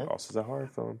 He was like, Us is a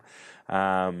horror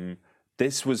film.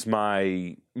 This was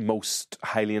my most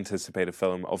highly anticipated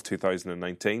film of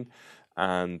 2019.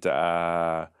 And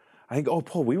I think,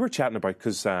 Paul, we were chatting about,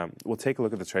 because we'll take a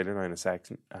look at the trailer now in a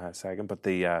second, but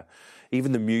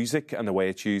even the music and the way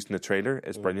it's used in the trailer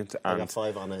is brilliant. I got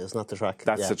 5 on it. It's not the track.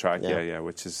 That's the track, yeah,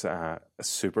 which is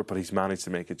super. But he's managed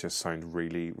to make it just sound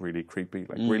really, really creepy,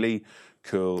 really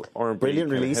cool.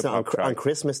 Brilliant release on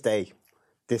Christmas Day.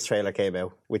 This trailer came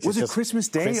out, which was is it Christmas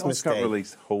Day? Christmas got Day.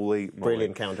 Released. Holy moly.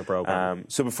 Brilliant counter program.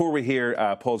 So before we hear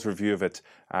Paul's review of it,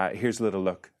 here's a little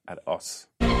look at Us.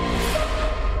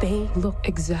 They look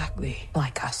exactly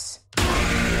like us.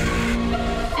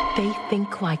 They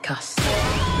think like us.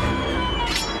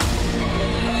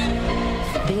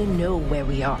 They know where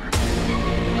we are.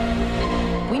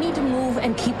 We need to move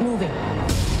and keep moving.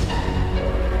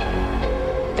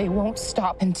 They won't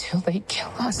stop until they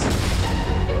kill us.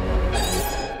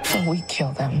 Or we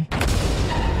kill them.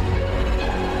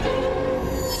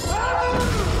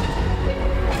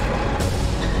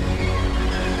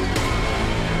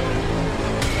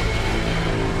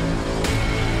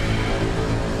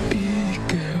 Be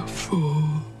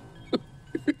careful.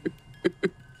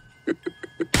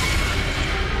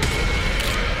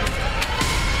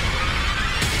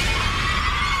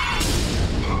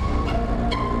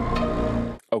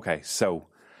 Okay, so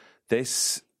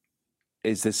this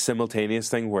is this simultaneous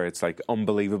thing where it's like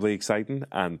unbelievably exciting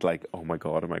and like, oh my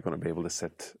God, am I going to be able to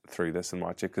sit through this and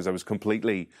watch it? Because I was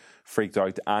completely freaked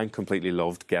out and completely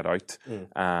loved Get Out.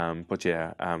 But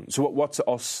yeah, so what's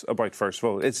Us about, first of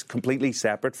all? It's completely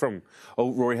separate from...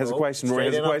 Oh, Rory has a question. Rory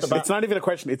has a question. It's not even a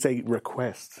question, it's a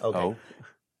request. Oh.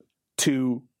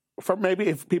 For maybe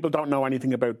if people don't know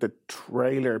anything about the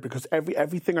trailer, because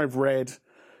everything I've read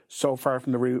so far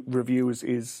from the reviews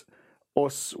is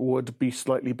Us would be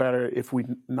slightly better if we'd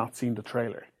not seen the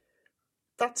trailer.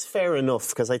 That's fair enough,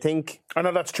 because I think... I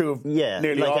know that's true of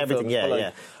nearly like all everything, films,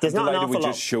 yeah. There's not an awful we lot.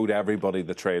 just showed everybody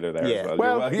the trailer there Yeah. as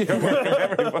well. Well- You're welcome,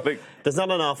 everybody. There's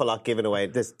not an awful lot given away.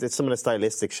 There's some of the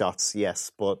stylistic shots, yes,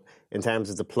 but in terms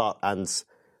of the plot, and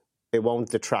it won't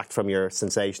detract from your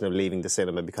sensation of leaving the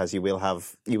cinema, because you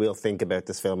will think about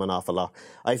this film an awful lot.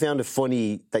 I found it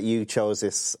funny that you chose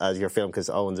this as your film because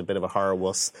Owen's a bit of a horror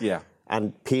wuss. Yeah.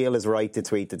 And Peele is right to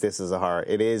tweet that this is a horror.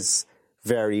 It is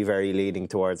very, very leading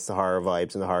towards the horror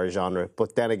vibes and the horror genre.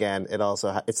 But then again,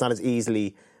 it's not as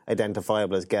easily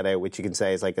identifiable as Get Out, which you can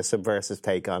say is like a subversive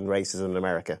take on racism in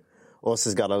America. Us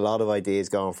has got a lot of ideas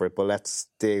going for it, but let's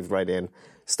dive right in.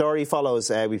 Story follows,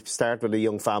 we start with a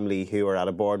young family who are at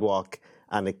a boardwalk,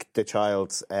 and the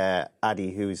child,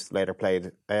 Addie, who's later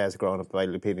played as grown up by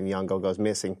Lupita Nyong'o, goes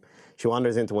missing. She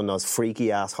wanders into one of those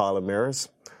freaky-ass hall of mirrors,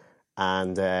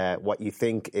 and what you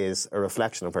think is a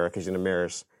reflection of her, because in the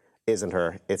mirrors, isn't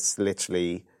her. It's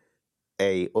literally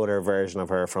a other version of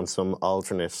her from some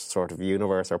alternate sort of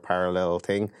universe or parallel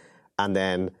thing. And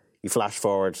then you flash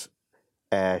forward,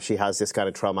 she has this kind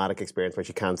of traumatic experience where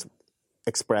she can't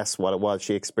express what it was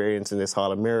she experienced in this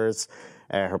hall of mirrors.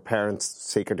 Her parents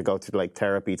seek her to go to like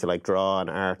therapy to like draw and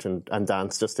art and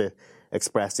dance just to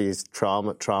express these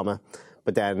trauma.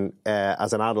 But then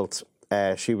as an adult,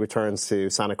 she returns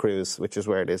to Santa Cruz, which is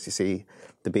where it is. You see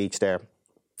the beach there,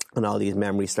 and all these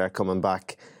memories start coming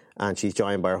back. And she's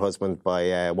joined by her husband,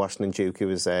 by Washington Duke, who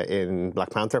was in Black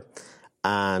Panther,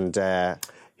 and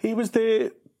he was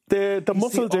the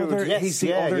muscle dude. He's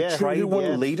the other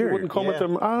tribal leader. Who wouldn't come with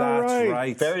them. That's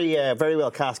right. Very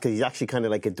well cast, because he's actually kind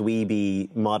of like a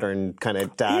dweeby, modern kind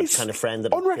of dad, kind of friend.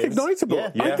 Unrecognisable.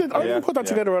 I didn't put that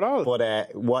together at all.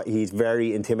 But he's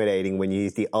very intimidating when you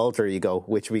use the alter ego,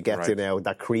 which we get to now.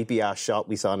 That creepy ass shot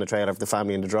we saw in the trailer of the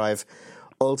family in the drive.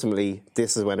 Ultimately,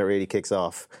 this is when it really kicks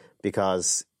off,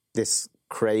 because this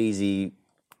crazy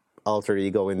alter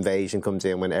ego invasion comes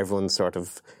in when everyone's sort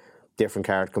of different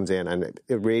character comes in, and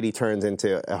it really turns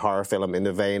into a horror film in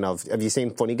the vein of, have you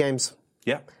seen Funny Games?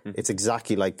 Yeah. It's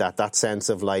exactly like that sense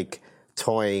of like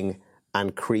toying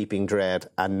and creeping dread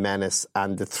and menace,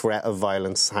 and the threat of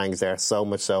violence hangs there so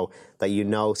much so that you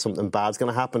know something bad's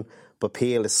going to happen. But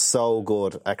Peele is so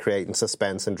good at creating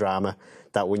suspense and drama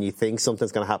that when you think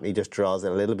something's going to happen, he just draws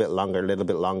it a little bit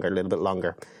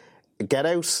longer. Get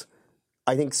Out,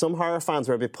 I think some horror fans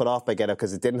were a bit put off by Get Out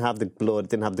because it didn't have the blood,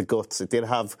 it didn't have the guts, it did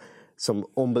have some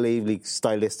unbelievably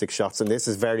stylistic shots, and this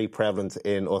is very prevalent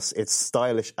in Us. It's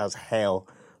stylish as hell.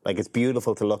 Like, it's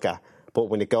beautiful to look at. But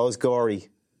when it goes gory,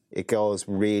 it goes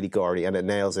really gory, and it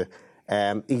nails it.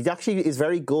 He actually is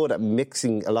very good at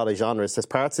mixing a lot of genres. There's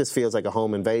parts of this feels like a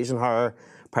home invasion horror,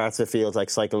 parts of it feels like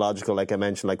psychological, like I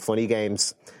mentioned, like Funny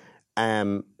Games.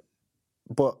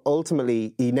 But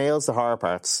ultimately, he nails the horror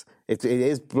parts. It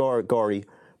is gory,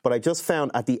 but I just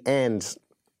found at the end,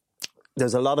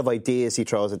 there's a lot of ideas he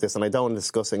throws at this, and I don't want to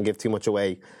discuss it and give too much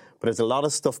away, but there's a lot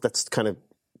of stuff that's kind of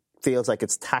feels like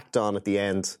it's tacked on at the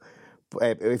end.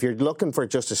 If you're looking for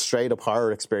just a straight-up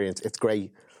horror experience, it's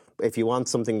great. If you want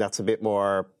something that's a bit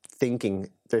more thinking,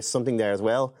 there's something there as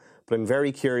well. But I'm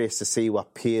very curious to see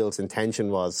what Peele's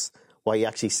intention was, what he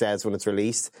actually says when it's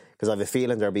released, because I have a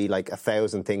feeling there'll be like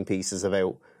 1,000 think pieces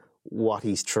about what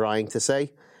he's trying to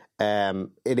say.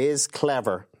 It is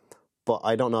clever, but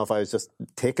I don't know if I was just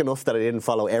thick enough that I didn't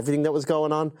follow everything that was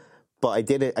going on. But I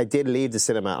did leave the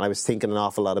cinema, and I was thinking an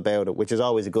awful lot about it, which is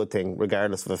always a good thing,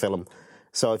 regardless of a film.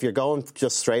 So if you're going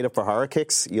just straight up for horror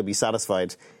kicks, you'll be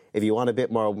satisfied. If you want a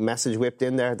bit more message whipped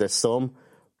in there, there's some.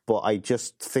 But I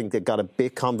just think it got a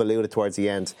bit convoluted towards the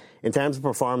end. In terms of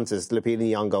performances, Lupita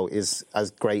Nyong'o is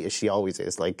as great as she always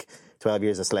is. Like, 12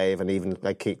 Years a Slave, and even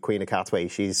like Queen of Catway.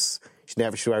 She's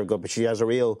never very good, but she has a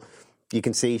real. You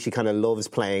can see she kind of loves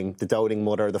playing the doting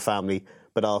mother of the family,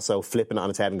 but also flipping it on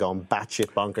its head and going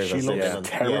batshit bonkers. She looks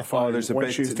terrifying. Oh, there's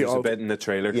a bit in the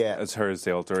trailer as her as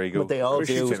the alter ego. But they all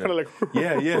do. She's kind of like...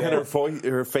 And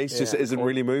her face just isn't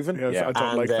really moving. Yeah, I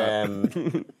don't like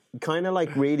that. Kind of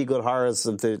like really good horrors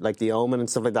of the Omen and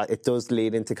stuff like that. It does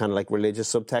lead into kind of like religious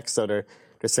subtext. So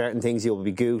there's certain things you'll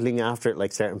be Googling after it,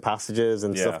 like certain passages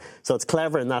and stuff. So it's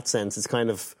clever in that sense. It's kind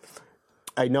of...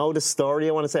 I know the story,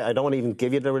 I want to say. I don't want to even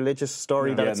give you the religious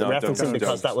story that it's referencing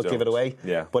because that will give it away.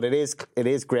 Yeah. But it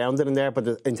is grounded in there.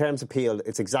 But in terms of Peele,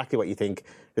 it's exactly what you think.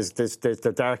 There's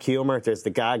the dark humour, there's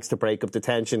the gags to break up the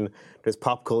tension, there's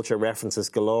pop culture references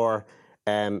galore.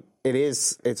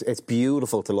 It's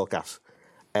beautiful to look at.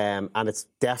 And he's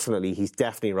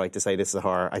definitely right to say this is a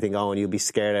horror. I think, Owen, you'll be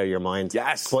scared out of your mind.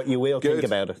 Yes. But you will think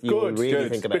about it. You will really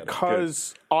think about it.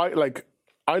 Because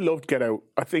I loved Get Out.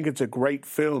 I think it's a great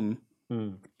film.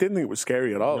 Didn't think it was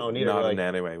scary at all. No, neither Not did in I.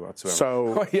 any way whatsoever.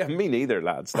 So, me neither,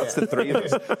 lads. That's the three of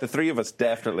us. The three of us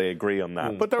definitely agree on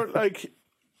that. But they're like,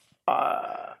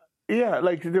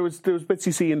 there was bits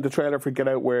you see in the trailer for Get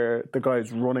Out where the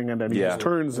guy's running and then he just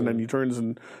turns and then he turns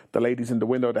and the lady's in the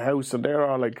window of the house and they're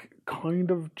all like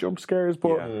kind of jump scares.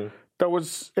 But there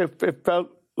was it felt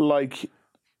like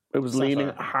it was leaning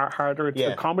harder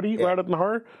to comedy rather than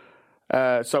horror.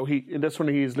 So in this one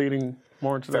he's leaning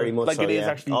more into very much like so, it is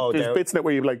actually. There's bits in it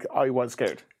where you're like, I was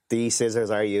scared. These scissors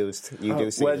are used. You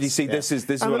do see. Well, you see, this is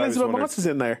and what I was Elizabeth wondering. Moss is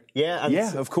in there.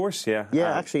 Yeah, of course, yeah.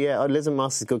 Yeah, actually, Elizabeth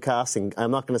Moss is good casting.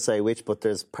 I'm not going to say which, but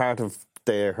there's part of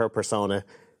her persona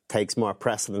takes more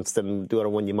precedence than the other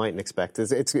one you mightn't expect.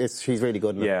 She's really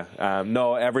good in it. Yeah.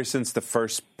 No, ever since the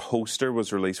first poster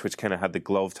was released, which kind of had the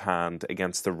gloved hand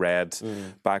against the red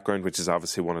background, which is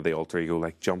obviously one of the alter ego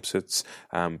like jumpsuits,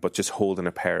 but just holding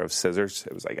a pair of scissors,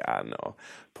 it was like, no,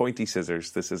 pointy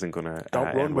scissors, this isn't going to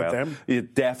Don't run with well. them. You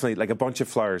definitely, like a bunch of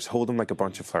flowers, hold them like a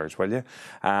bunch of flowers, will you?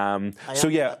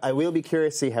 I will be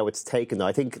curious to see how it's taken, though.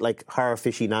 I think, like, horror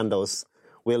aficionados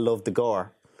will love the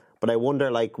gore. But I wonder,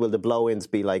 like, will the blow-ins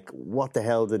be like, what the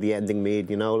hell did the ending mean?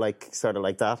 You know, like, sort of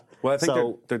like that. Well, I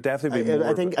think they're definitely more...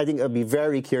 I think I'd be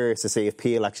very curious to see if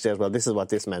Peele actually says, well, this is what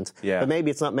this meant. Yeah. But maybe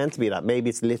it's not meant to be that.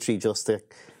 Maybe it's literally just to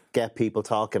get people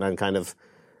talking and kind of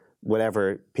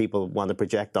whatever people want to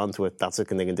project onto it, that's what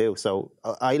they can do. So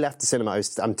I left the cinema.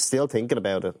 I'm still thinking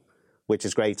about it, which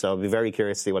is great. So I'll be very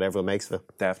curious to see what everyone makes of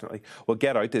it. Definitely. Well,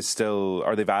 Get Out is still...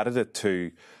 Or they've added it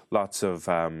to... lots of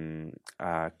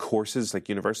courses, like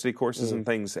university courses and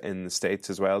things in the States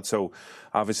as well. So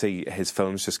obviously his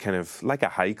films just kind of, like a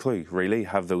haiku, really,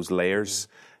 have those layers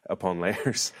upon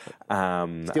layers.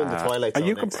 He's doing the Twilight Zone. Are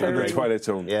you comparing... The Twilight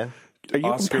Zone. Yeah. Are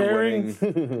you comparing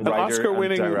an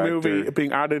Oscar-winning movie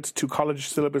being added to college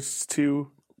syllabus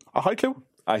to a haiku?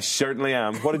 I certainly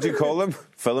am. What did you call them?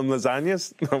 Film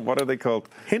lasagnas? What are they called?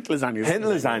 Hint lasagnas. Hint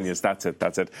lasagnas,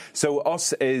 that's it. So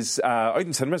Us is out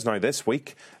in cinemas now this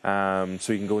week, so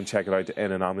you can go and check it out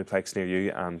in an Omniplex near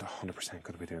you, and 100%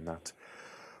 going to be doing that.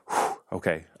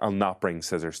 Okay, I'll not bring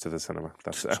scissors to the cinema.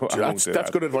 That's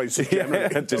good advice.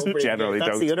 Yeah, just generally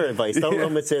That's don't. the other advice. Don't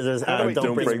run with scissors and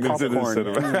don't bring them to the popcorn.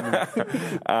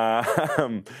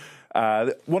 cinema.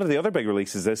 One of the other big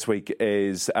releases this week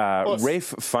is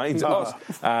Ralph Fiennes.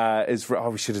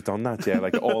 We should have done that,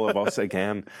 like all of us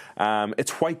again.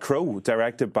 It's White Crow,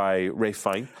 directed by Ralph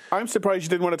Fiennes. I'm surprised you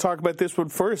didn't want to talk about this one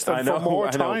first and for more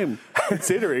time,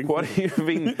 considering. What do you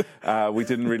mean we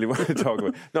didn't really want to talk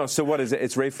about? No, so what is it?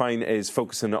 It's Ralph Fiennes is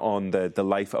focusing on the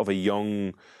life of a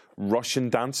young Russian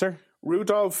dancer.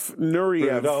 Rudolph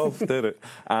Nureyev. Rudolph did it.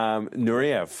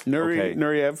 Nureyev.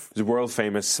 Nureyev. He's a world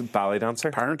famous ballet dancer.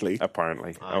 Apparently.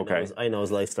 I know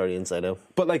his life story inside out.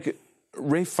 But like,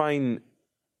 Ralph Fiennes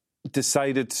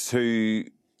decided to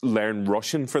learn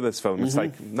Russian for this film. It's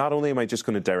like, not only am I just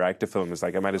going to direct a film, it's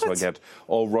like I might as well get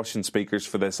all Russian speakers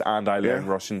for this, and I learn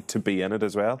Russian to be in it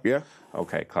as well. Yeah.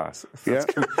 Okay, class. Yeah.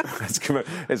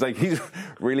 It's like he's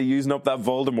really using up that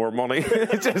Voldemort money.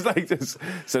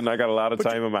 So I got a lot of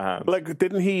time in my hands. Like,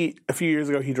 didn't he, a few years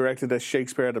ago, he directed a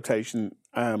Shakespeare adaptation,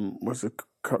 was it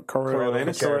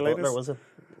Coriolanus? Was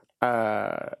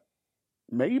it?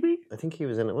 Maybe? I think he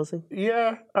was in it, was he?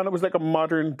 Yeah, and it was like a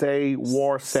modern day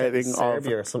war setting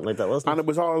Serbia or something like that, wasn't it? And it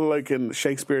was all like in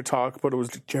Shakespeare talk, but it was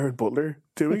Jared Butler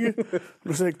doing it. It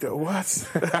was like, what?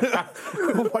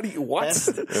 What?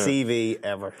 Best CV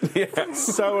ever. Yeah.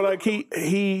 So like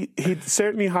he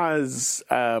certainly has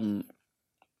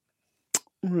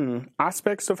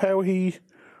aspects of how he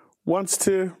wants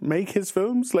to make his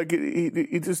films. Like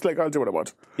he just like, I'll do what I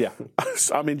want. Yeah.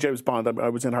 I'm in James Bond. I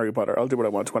was in Harry Potter. I'll do what I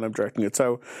want when I'm directing it.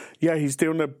 So yeah, he's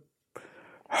doing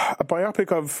a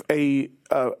biopic of a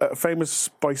famous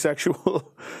bisexual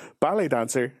ballet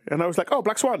dancer, and I was like, oh,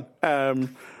 Black Swan,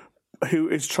 who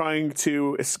is trying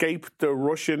to escape the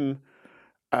Russian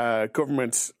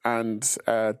government and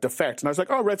defect, and I was like,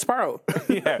 oh, Red Sparrow.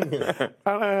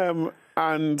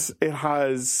 And it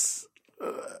has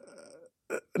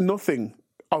nothing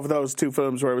of those two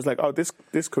films where it was like, oh, this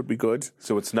could be good.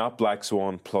 So it's not Black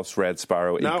Swan plus Red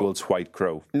Sparrow equals White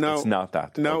Crow. No, it's not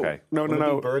that. No, okay.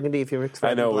 no. Burgundy, if you're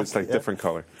I know it's like different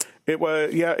color. It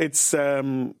was, yeah. It's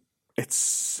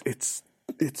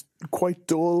quite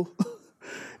dull.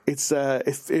 It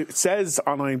says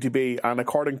on IMDb, and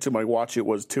according to my watch, it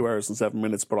was 2 hours and 7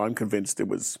 minutes. But I'm convinced it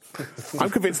was. I'm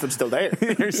convinced I'm still there.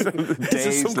 Days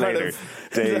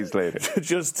later.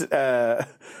 Just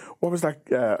what was that?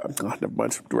 Never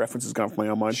mind. The reference has gone from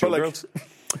my own mind. Showgirls?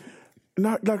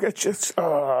 But like it's just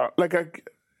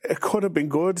it could have been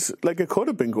good. Like it could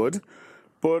have been good.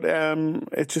 But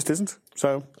it just isn't.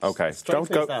 So okay, don't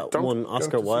one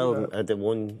Oscar Wilde, the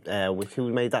one with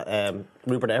who made that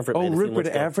Rupert Everett. Oh, Rupert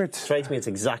Everett. Strikes me it's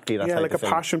exactly that. Yeah, type like of a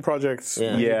film. passion project.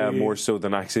 Yeah, more so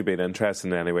than actually being interested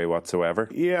in any way whatsoever.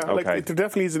 Yeah, okay. like there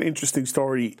definitely is an interesting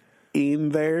story in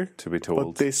there to be told,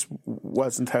 but this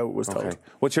wasn't how it was told.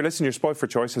 What's your list and your spoil for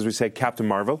choice? As we say, Captain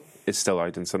Marvel is still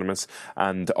out in cinemas,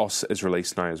 and Us is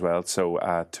released now as well. So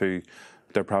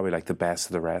they're probably like the best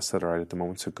of the rest that are out at the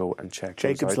moment, so go and check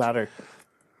Jacob's Ladder.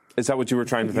 Is that what you were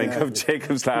trying to think of?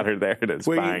 Jacob's Ladder, there it is.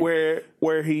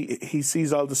 Where he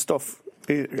sees all the stuff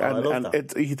and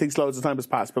he thinks loads of time has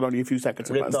passed, but only a few seconds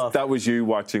have passed. That was you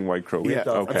watching White Crow? Yeah,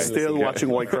 okay. I'm still watching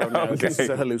White Crow now. Okay. This is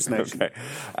a hallucination.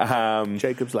 Okay.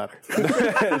 Jacob's Ladder.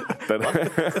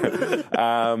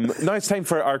 Now it's time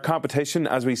for our competition.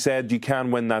 As we said, you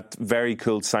can win that very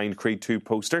cool signed Creed 2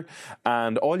 poster,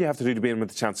 and all you have to do to be in with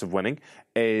the chance of winning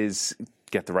is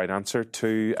get the right answer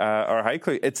to our high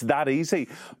clue. It's that easy.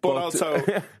 But also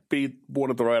be one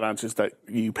of the right answers that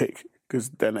you pick, because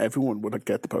then everyone would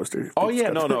get the poster. Oh yeah,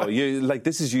 no. You like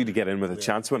this is you to get in with a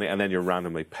chance winning, and then you're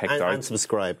randomly picked out. And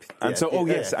subscribe. And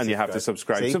and you have to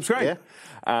subscribe. See? Subscribe.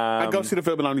 Yeah. And go see the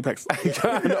film in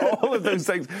OnlyPix. And all of those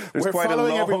things. There's We're quite a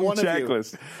long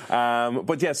checklist.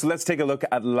 But yeah, so let's take a look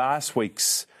at last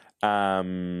week's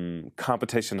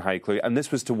competition high clue, and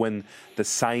this was to win the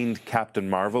signed Captain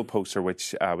Marvel poster,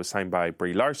 which was signed by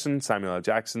Brie Larson, Samuel L.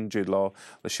 Jackson, Jude Law,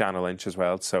 Lashana Lynch as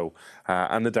well, so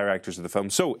and the directors of the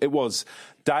film. So it was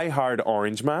Die Hard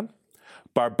Orange Man,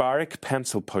 Barbaric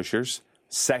Pencil Pushers,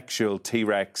 Sexual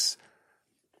T-Rex.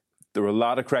 There were a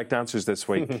lot of correct answers this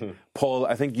week. Paul,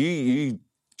 I think you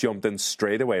jumped in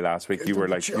straight away last week. You were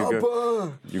like, you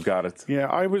got it. Yeah,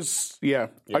 I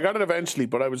got it eventually,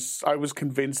 but I was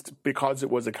convinced because it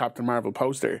was a Captain Marvel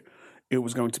poster, it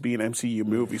was going to be an MCU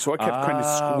movie. So I kept kind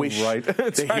of squishing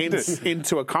the hints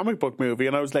into a comic book movie,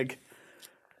 and I was like,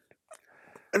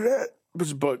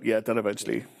 but yeah, then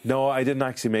eventually. No, I didn't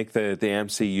actually make the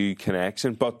MCU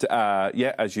connection, but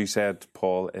as you said,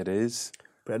 Paul, it is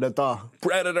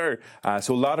Predator.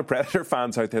 So a lot of Predator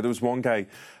fans out there. There was one guy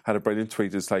had a brilliant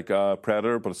tweet. It's like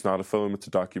Predator, but it's not a film; it's a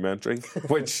documentary,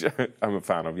 which I'm a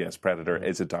fan of. Yes, Predator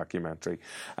is a documentary.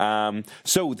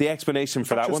 So the explanation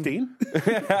for that Justine?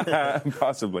 One,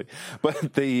 possibly,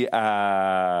 but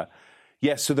the.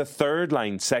 Yes, so the third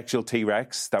line, Sexual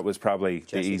T-Rex, that was probably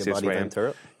the easiest way in.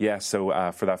 Yeah,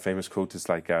 so for that famous quote, it's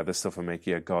like, this stuff will make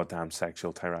you a goddamn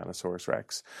sexual Tyrannosaurus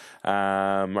Rex.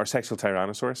 Or sexual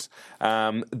Tyrannosaurus.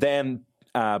 Then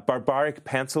Barbaric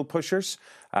Pencil Pushers.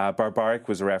 Barbaric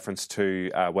was a reference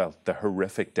to, the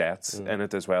horrific deaths in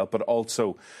it as well, but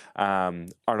also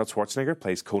Arnold Schwarzenegger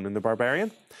plays Conan the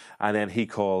Barbarian, and then he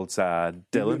calls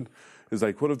Dylan, who's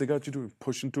like, what have they got you doing,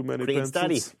 pushing too many pencils?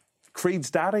 Daddy.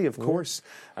 Creed's daddy, of course.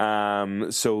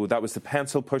 So that was the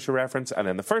pencil pusher reference. And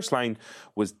then the first line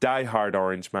was Die Hard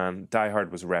Orange Man. Die Hard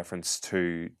was a reference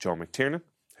to John McTiernan,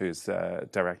 who's the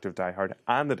director of Die Hard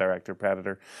and the director of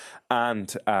Predator.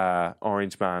 And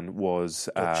Orange Man was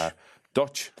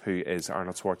Dutch, who is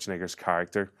Arnold Schwarzenegger's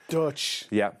character. Dutch.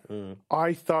 Yeah.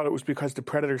 I thought it was because the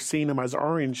Predator seen him as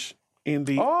orange in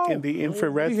the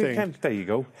infrared thing. There you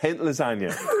go. Hint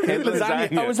lasagna. Hint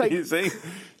lasagna. I was like, you see?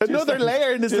 Another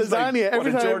layer in this lasagna. Like,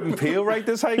 every what, time. did Jordan Peele write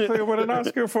this high clue and win an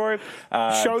Oscar for it?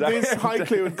 Show this high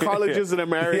clue in colleges in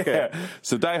America. Yeah.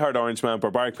 So Die Hard Orange Man,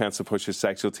 Barbaric Pencil Pushers,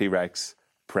 Sexual T-Rex,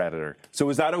 Predator. So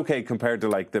was that okay compared to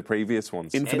like the previous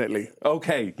ones? Infinitely.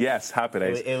 Okay, yes, happy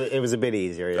days. It was a bit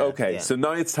easier, yeah. Okay, so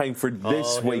now it's time for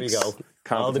this week's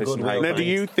competition. Now, do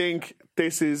you think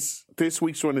this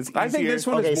week's one is easier? I think this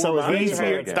one is more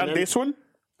easier than this one?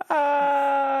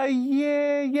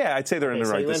 Yeah, I'd say they're in the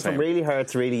right. So you went from really hard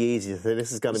to really easy. So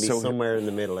this is going to be somewhere in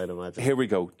the middle, I'd imagine. Here we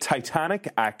go. Titanic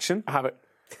action. I have it.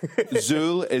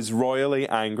 Zool is royally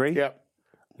angry. Yep.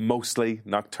 Mostly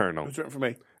nocturnal. It's written for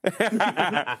me.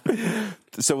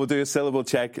 So we'll do a syllable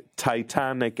check.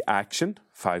 Titanic action,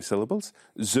 5 syllables.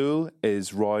 Zool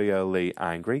is royally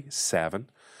angry, 7.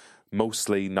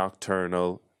 Mostly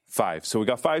nocturnal, 5. So we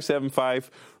got 5, 7,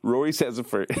 5. Rory says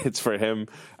it's for him.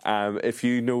 If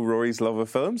you know Rory's love of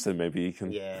films, then maybe you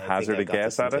can hazard a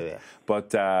guess at it.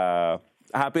 But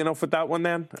happy enough with that one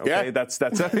then? Okay, yeah. That's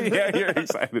yeah, you're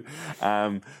excited.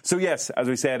 So yes, as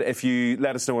we said, if you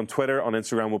let us know on Twitter, on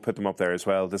Instagram, we'll put them up there as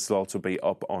well. This will also be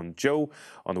up on Joe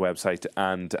on the website,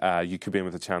 and you could be in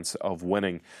with a chance of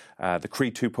winning the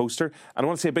Creed 2 poster. And I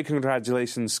want to say a big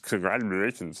congratulations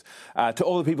to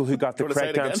all the people who got the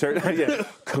correct answer. Yeah,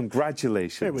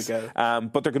 congratulations. There we go.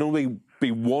 But there can only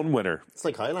be one winner. It's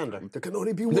like Highlander. There can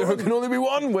only be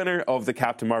one winner of the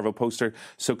Captain Marvel poster.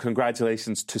 So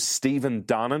congratulations to Stephen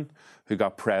Donnan, who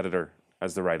got Predator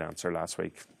as the right answer last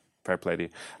week. Fair play to you.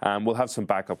 We'll have some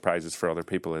backup prizes for other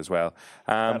people as well.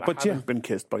 That haven't been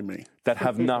kissed by me. That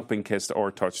have not been kissed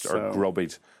or touched or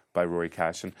grubbied by Rory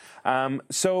Cashin.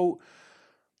 So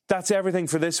that's everything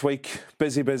for this week.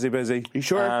 Busy. You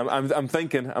sure? I'm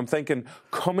thinking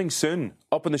coming soon.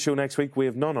 Up on the show next week, we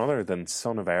have none other than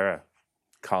Son of Era,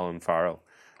 Colin Farrell.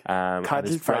 And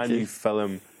his brand new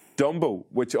film Dumbo,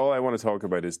 which all I want to talk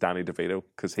about is Danny DeVito,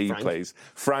 because he plays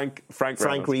Frank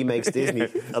remakes Disney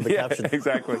of the caption.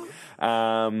 Exactly.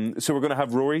 So we're going to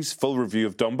have Rory's full review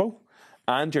of Dumbo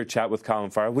and your chat with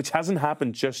Colin Farrell, which hasn't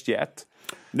happened just yet.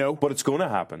 No. But it's going to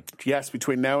happen. Yes,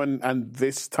 between now and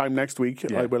this time next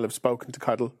week, I will have spoken to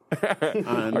Cuddle.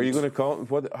 Are you going to call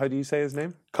him, how do you say his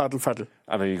name? Cuddle Faddle.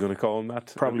 And are you going to call him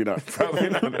that? Probably not. Probably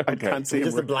not. Okay. I can't see him.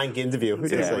 Just a blank interview.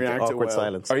 Awkward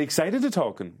silence. Are you excited to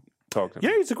talk to him?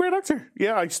 Yeah, he's a great actor.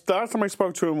 Yeah, the last time I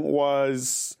spoke to him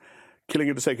was Killing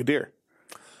of the Sacred Deer.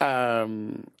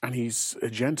 And he's a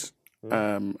gent.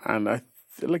 And I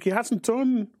feel like he hasn't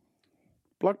done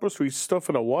blockbustery stuff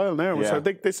in a while now. Yeah. So I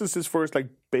think this is his first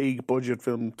big budget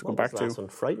film to come back to. Last one?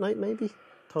 Fright Night, maybe?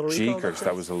 Jeekers,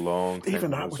 that was a long time.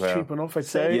 Even that was cheap enough, I'd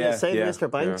say. Same Mr.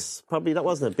 Banks. Probably that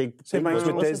wasn't a big. Same Banks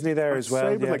with Disney there as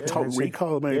well. Same with Total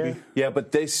Recall, maybe. Yeah,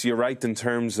 but this, you're right in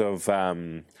terms of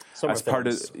as part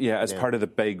of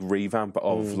the big revamp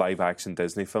of live action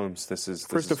Disney films. This is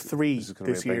first of 3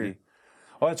 this year.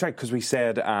 Oh, that's right, because we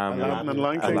said Aladdin and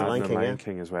Lion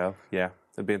King as well. Yeah,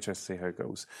 it'll be interesting to see how it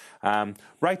goes.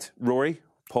 Right, Rory,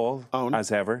 Paul,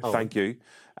 as ever, thank you.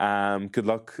 Good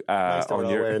luck on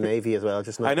your wearing navy as well.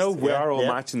 I know we are all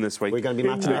matching this week. We're going to be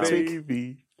matching next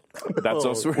week. That's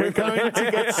us. We're going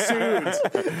to get sued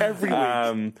every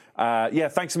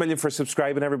week. Thanks a million for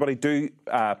subscribing, everybody. Do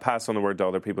pass on the word to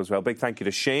other people as well. Big thank you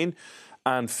to Shane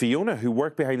and Fiona, who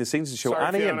work behind the scenes of the show. Sorry,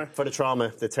 and Fiona. Ian. For the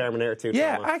trauma, the Terminator 2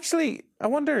 Yeah, trauma. actually, I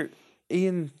wonder,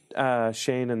 Ian,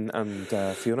 Shane and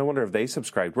Fiona, I wonder if they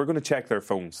subscribed. We're going to check their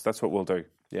phones. That's what we'll do.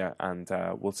 Yeah, and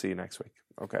we'll see you next week.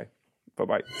 Okay.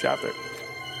 Bye-bye. Chapter.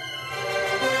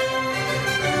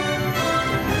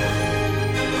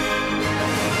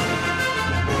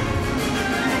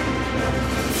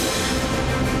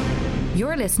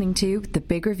 You're listening to The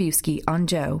Big Reviewski on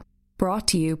Joe, brought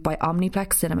to you by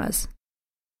Omniplex Cinemas.